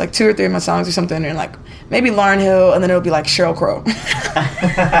songs, like 2 or 3 of my songs or something, and like maybe Lauryn Hill, and then it'll be like Sheryl Crow.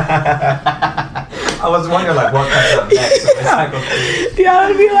 I was wondering like what comes up next. So it's like, okay. Yeah,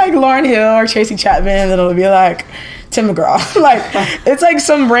 it'll be like Lauryn Hill or Tracy Chapman, and it'll be like Tim McGraw. Like it's like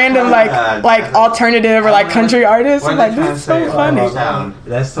some random like alternative or like country artist. I'm like, this is so funny.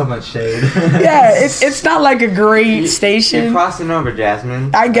 That's so much shade. Yeah, it's not like a great You're station. crossing over,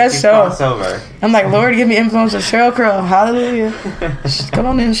 Jasmine. I guess You so. Cross over. I'm like, Lord, give me influence of Sheryl Crow. Hallelujah. Come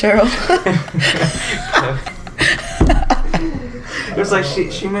on in, Cheryl. It was like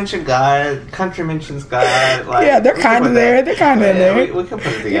she mentioned God, country mentions God. Like, Yeah, they're we can kind of put there. that- They're kind of in Yeah, there. we can put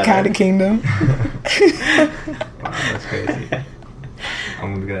it They're together. kind of kingdom. Wow, that's crazy.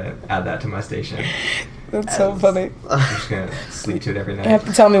 I'm gonna add that to my station. That's so funny. I'm just gonna sleep to it every You have night.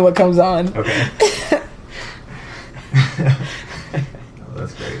 to tell me what comes on. Okay. Oh,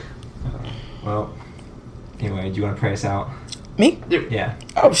 that's great. Well, anyway, do you want to pray us out? Me? Yeah,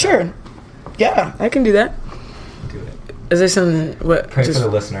 Oh, sure. Yeah, I can do that. do it. Is there something? What? Pray just- for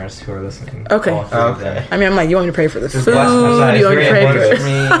the listeners who are listening. Okay. All 3 of them. Okay. I mean, I'm like, you want me to pray for the Just food? bless them. I'm sorry, You want me to pray bless for?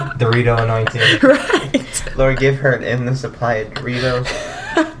 me. Dorito anointing. Right. Lord, give her an endless supply of Doritos.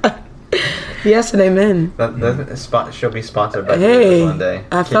 Yes and amen. She'll be sponsored by Hey, Doritos one day.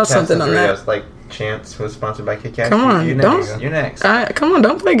 I felt Kit Kats something and on that. Doritos, like Chance was sponsored by Kit Kat. Come on, you don't- next. You next. Come on,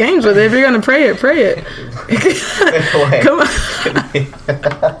 don't play games with it. If you're gonna pray it, pray it. Come on.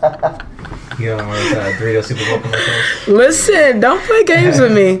 You know, one of those Dorito Super Bowl commercials. Listen, don't play games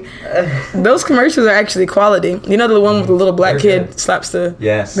with me. Those commercials are actually quality. You know the one with the little black They're kid good. slaps the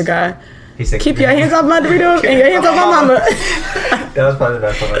Yes. guy. He said, Keep your hands off my Doritos and your hands off my mama. That was probably the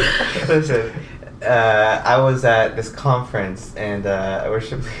best one. Listen, I was at this conference and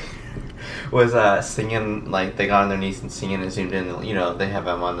worship was singing, like they got on their knees and singing and zoomed in. You know, they have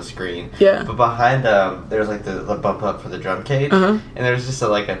them on the screen. Yeah. But behind them, there's like the bump up for the drum cage, Uh-huh. and there's just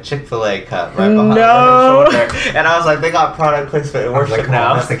like a Chick-fil-A cup right behind No. her shoulder. And I was like, they got product placement in I was worship like,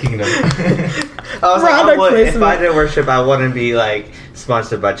 now. that's the kingdom. I was like, Product if I placement. did worship, I wouldn't be like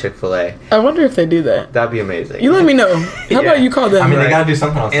sponsored by Chick-fil-A. I wonder if they do that. That'd be amazing. You let me know. How about you call them? I mean, they Right. gotta do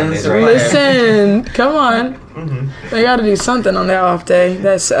something on And Sundays, right? Listen, come on. Mhm. They got to do something on their off day.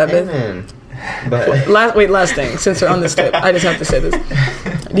 That's Sabbath. Amen. But Last thing. Since we're on this tip, I just have to say this.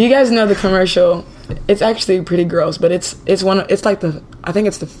 Do you guys know the commercial? It's actually pretty gross, but it's like I think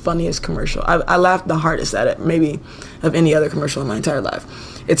it's the funniest commercial. I laughed the hardest at it, maybe of any other commercial in my entire life.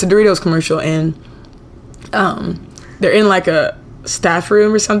 It's a Doritos commercial, and they're in like a staff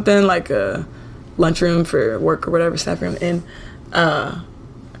room or something, like a lunchroom for work or whatever, staff room, and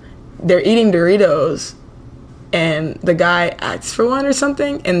they're eating Doritos. And the guy asked for one or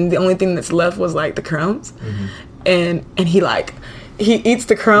something, and the only thing that's left was like the crumbs, and he eats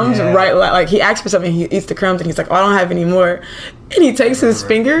the crumbs right, like he asks for something, he eats the crumbs, and he's like, oh, I don't have any more, and he takes his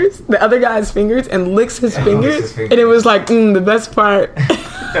fingers, the other guy's fingers, and licks his fingers, his fingers. and it was like the best part.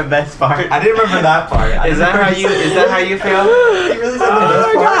 The best part. I didn't remember that part. Is that how you feel? He really said the Oh best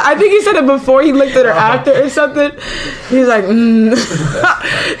my part. God. I think he said it before he looked at her after or something. He's like,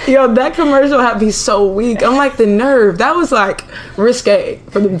 Yo, that commercial had me so weak. I'm like, the nerve. That was like risque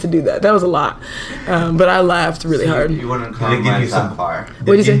for them to do that. That was a lot. But I laughed really hard. You wouldn't Did it climb give you that some far.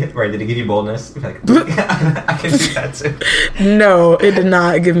 What'd you say? Right, did it give you boldness? Like, I can do that too. No, it did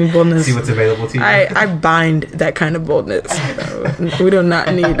not give me boldness. See what's available to you. I bind that kind of boldness. We do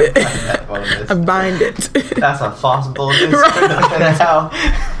not need it. That bonus. I bind it. That's a false boldness. Right. Hell.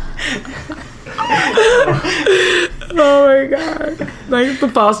 Oh my God. Like the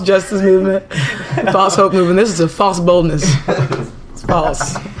false justice movement, the false hope movement. This is a false boldness. It's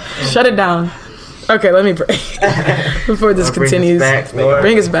false. Shut it down. Okay, let me pray before this continues.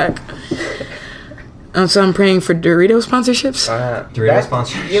 Bring us back. So I'm praying for Dorito sponsorships. Dorito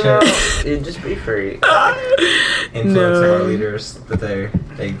sponsorship. You know, it'd just be free. Influence of our leaders that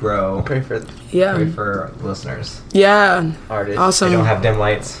they grow. Pray for Yeah. Pray for listeners. Yeah. artists. Awesome. They don't have dim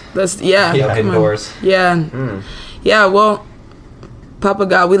lights. That's yeah. No come hidden on. doors. Yeah. Yeah. Well, Papa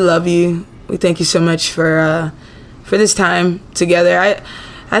God, we love you. We thank you so much for this time together.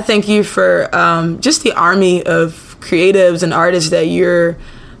 I thank you for just the army of creatives and artists that you're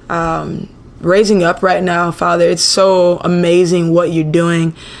raising up right now, Father. It's so amazing what you're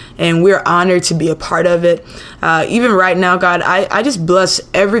doing, and we're honored to be a part of it. Even right now, God, I just bless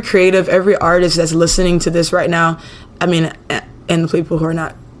every creative, every artist that's listening to this right now. I mean, and the people who are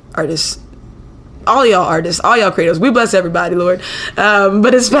not artists. All y'all artists, all y'all creatives, we bless everybody, Lord.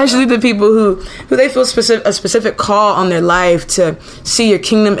 But especially the people who they feel a specific call on their life to see your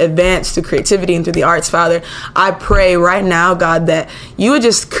kingdom advance through creativity and through the arts, Father. I pray right now, God, that you would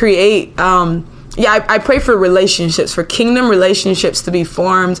just create I pray for relationships, for kingdom relationships to be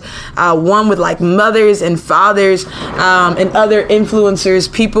formed, one with like mothers and fathers and other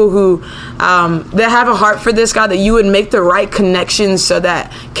influencers, people who that have a heart for this, God, that you would make the right connections so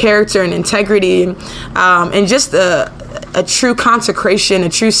that character and integrity and just a true consecration, a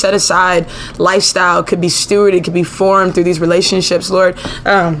true set aside lifestyle could be stewarded, could be formed through these relationships, Lord.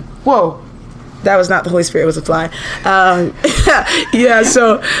 Whoa. That was not the Holy Spirit, it was a fly. Yeah,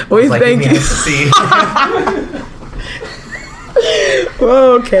 so we thank you.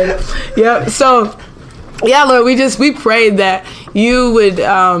 Whoa, okay. Yeah, so, yeah, Lord, we prayed that you would,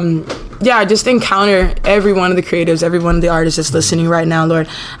 just encounter every one of the creatives, every one of the artists that's listening right now, Lord.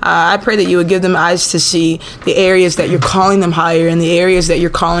 I pray that you would give them eyes to see the areas that you're calling them higher and the areas that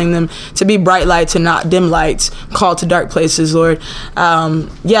you're calling them to be bright lights and not dim lights, called to dark places, Lord.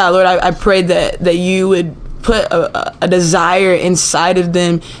 Lord, I pray that you would put a desire inside of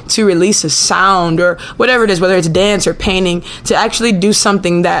them to release a sound or whatever it is, whether it's dance or painting, to actually do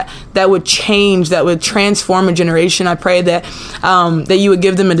something that would change, that would transform a generation. I pray that that you would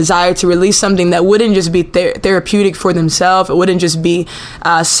give them a desire to release something that wouldn't just be therapeutic for themselves. It wouldn't just be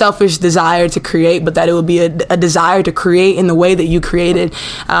a selfish desire to create, but that it would be a desire to create in the way that you created.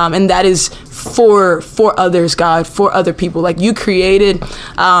 And that is for others, God, for other people. Like you created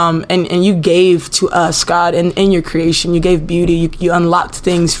and you gave to us, God, and in your creation. You gave beauty. You unlocked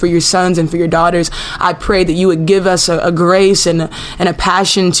things for your sons and for your daughters. I pray that you would give us a grace and a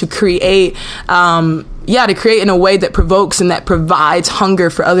passion to create to create in a way that provokes and that provides hunger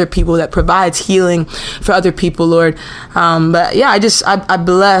for other people, that provides healing for other people, Lord. I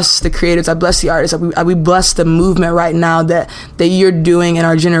bless the creators. I bless the artists. We bless the movement right now that you're doing in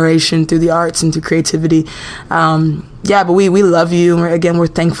our generation through the arts and through creativity. But we love you. And we're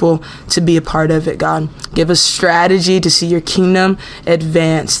thankful to be a part of it, God. Give us strategy to see your kingdom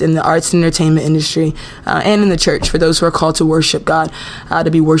advanced in the arts and entertainment industry and in the church for those who are called to worship, God, to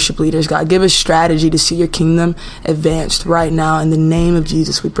be worship leaders, God. Give us strategy to see your kingdom advanced right now. In the name of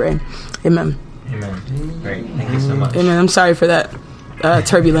Jesus, we pray. Amen. Amen. Great. Thank you so much. Amen. I'm sorry for that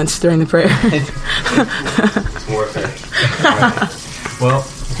turbulence during the prayer. It's warfare. Right. Well,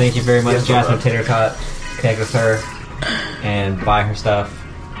 thank you very much, Jasmine Tate. Connect with her and buy her stuff.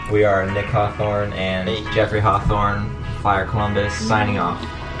 We are Nick Hawthorne and Jeffrey Hawthorne, Fire Columbus, signing off.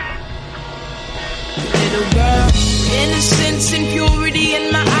 Little girl, innocence and purity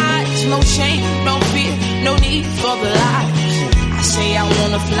in my eyes. No shame, no fear, no need for the lies. I say I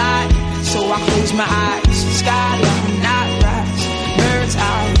wanna fly, so I close my eyes. Skyline, not rise, bird's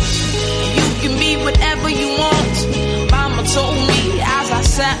eyes. You can be whatever you want. Mama told me as I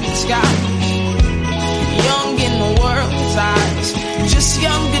sat in the sky. Young in the world's eyes, just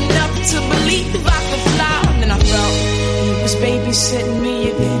young enough to believe I could fly. Then I felt he was babysitting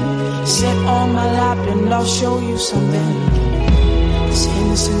me again. Sit on my lap and I'll show you something. This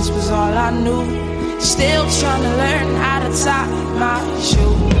innocence was all I knew. Still trying to learn how to tie my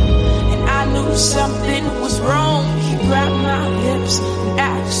shoe. And I knew something was wrong. He grabbed my hips and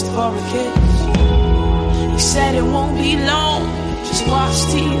asked for a kiss. He said it won't be long, just watch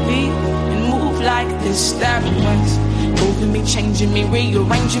TV and move like this. That was moving me, changing me,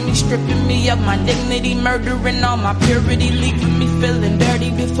 rearranging me, stripping me of my dignity, murdering all my purity, leaving me feeling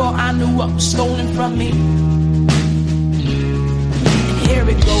dirty before I knew what was stolen from me. Here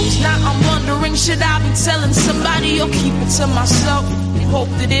it goes. Now I'm wondering, should I be telling somebody or keep it to myself? Hope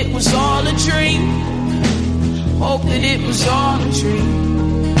that it was all a dream. Hope that it was all a dream.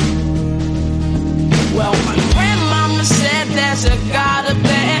 Well, my grandmama said there's a God up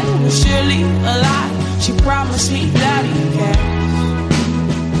there, surely alive. She promised me that he cares.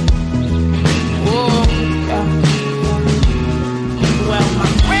 Whoa, yeah. Well, my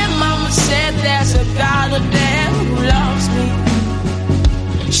grandmama said there's a God up there who loves me.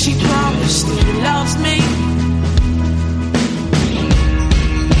 She promised that he loves me.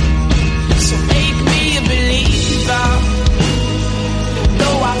 So make me a believer.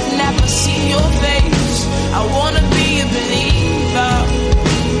 Though I've never seen your face, I wanna be a believer.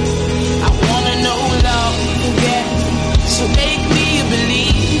 I wanna know love again. So make me a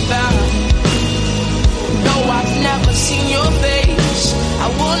believer. Though I've never seen your face, I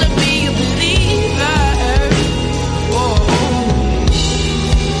wanna be a believer. Whoa.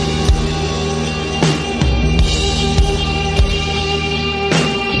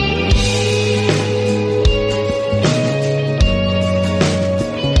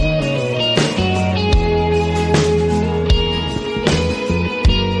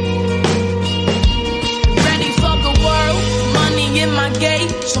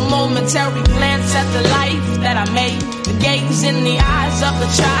 Momentary glance at the life that I made, the gaze in the eyes of the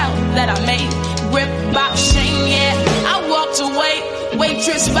child that I made, gripped by shame, yeah, I walked away,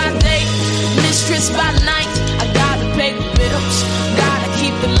 waitress by day, mistress by night, I gotta pay the bills, gotta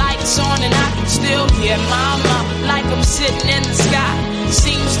keep the lights on and I can still hear mama, like I'm sitting in the sky,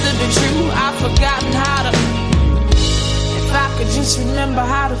 seems to be true, I've forgotten how to, if I could just remember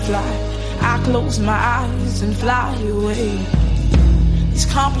how to fly, I close my eyes and fly away. These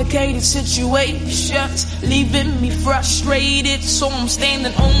complicated situations leaving me frustrated, so I'm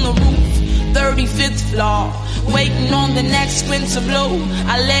standing on the roof, 35th floor, waiting on the next wind to blow.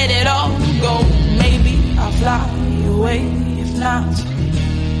 I let it all go. Maybe I'll fly away. If not,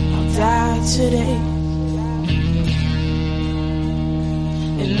 I'll die today.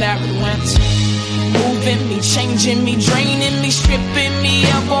 And there it went, moving me, changing me, draining me, stripping me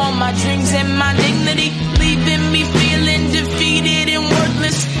of all my dreams and my dignity.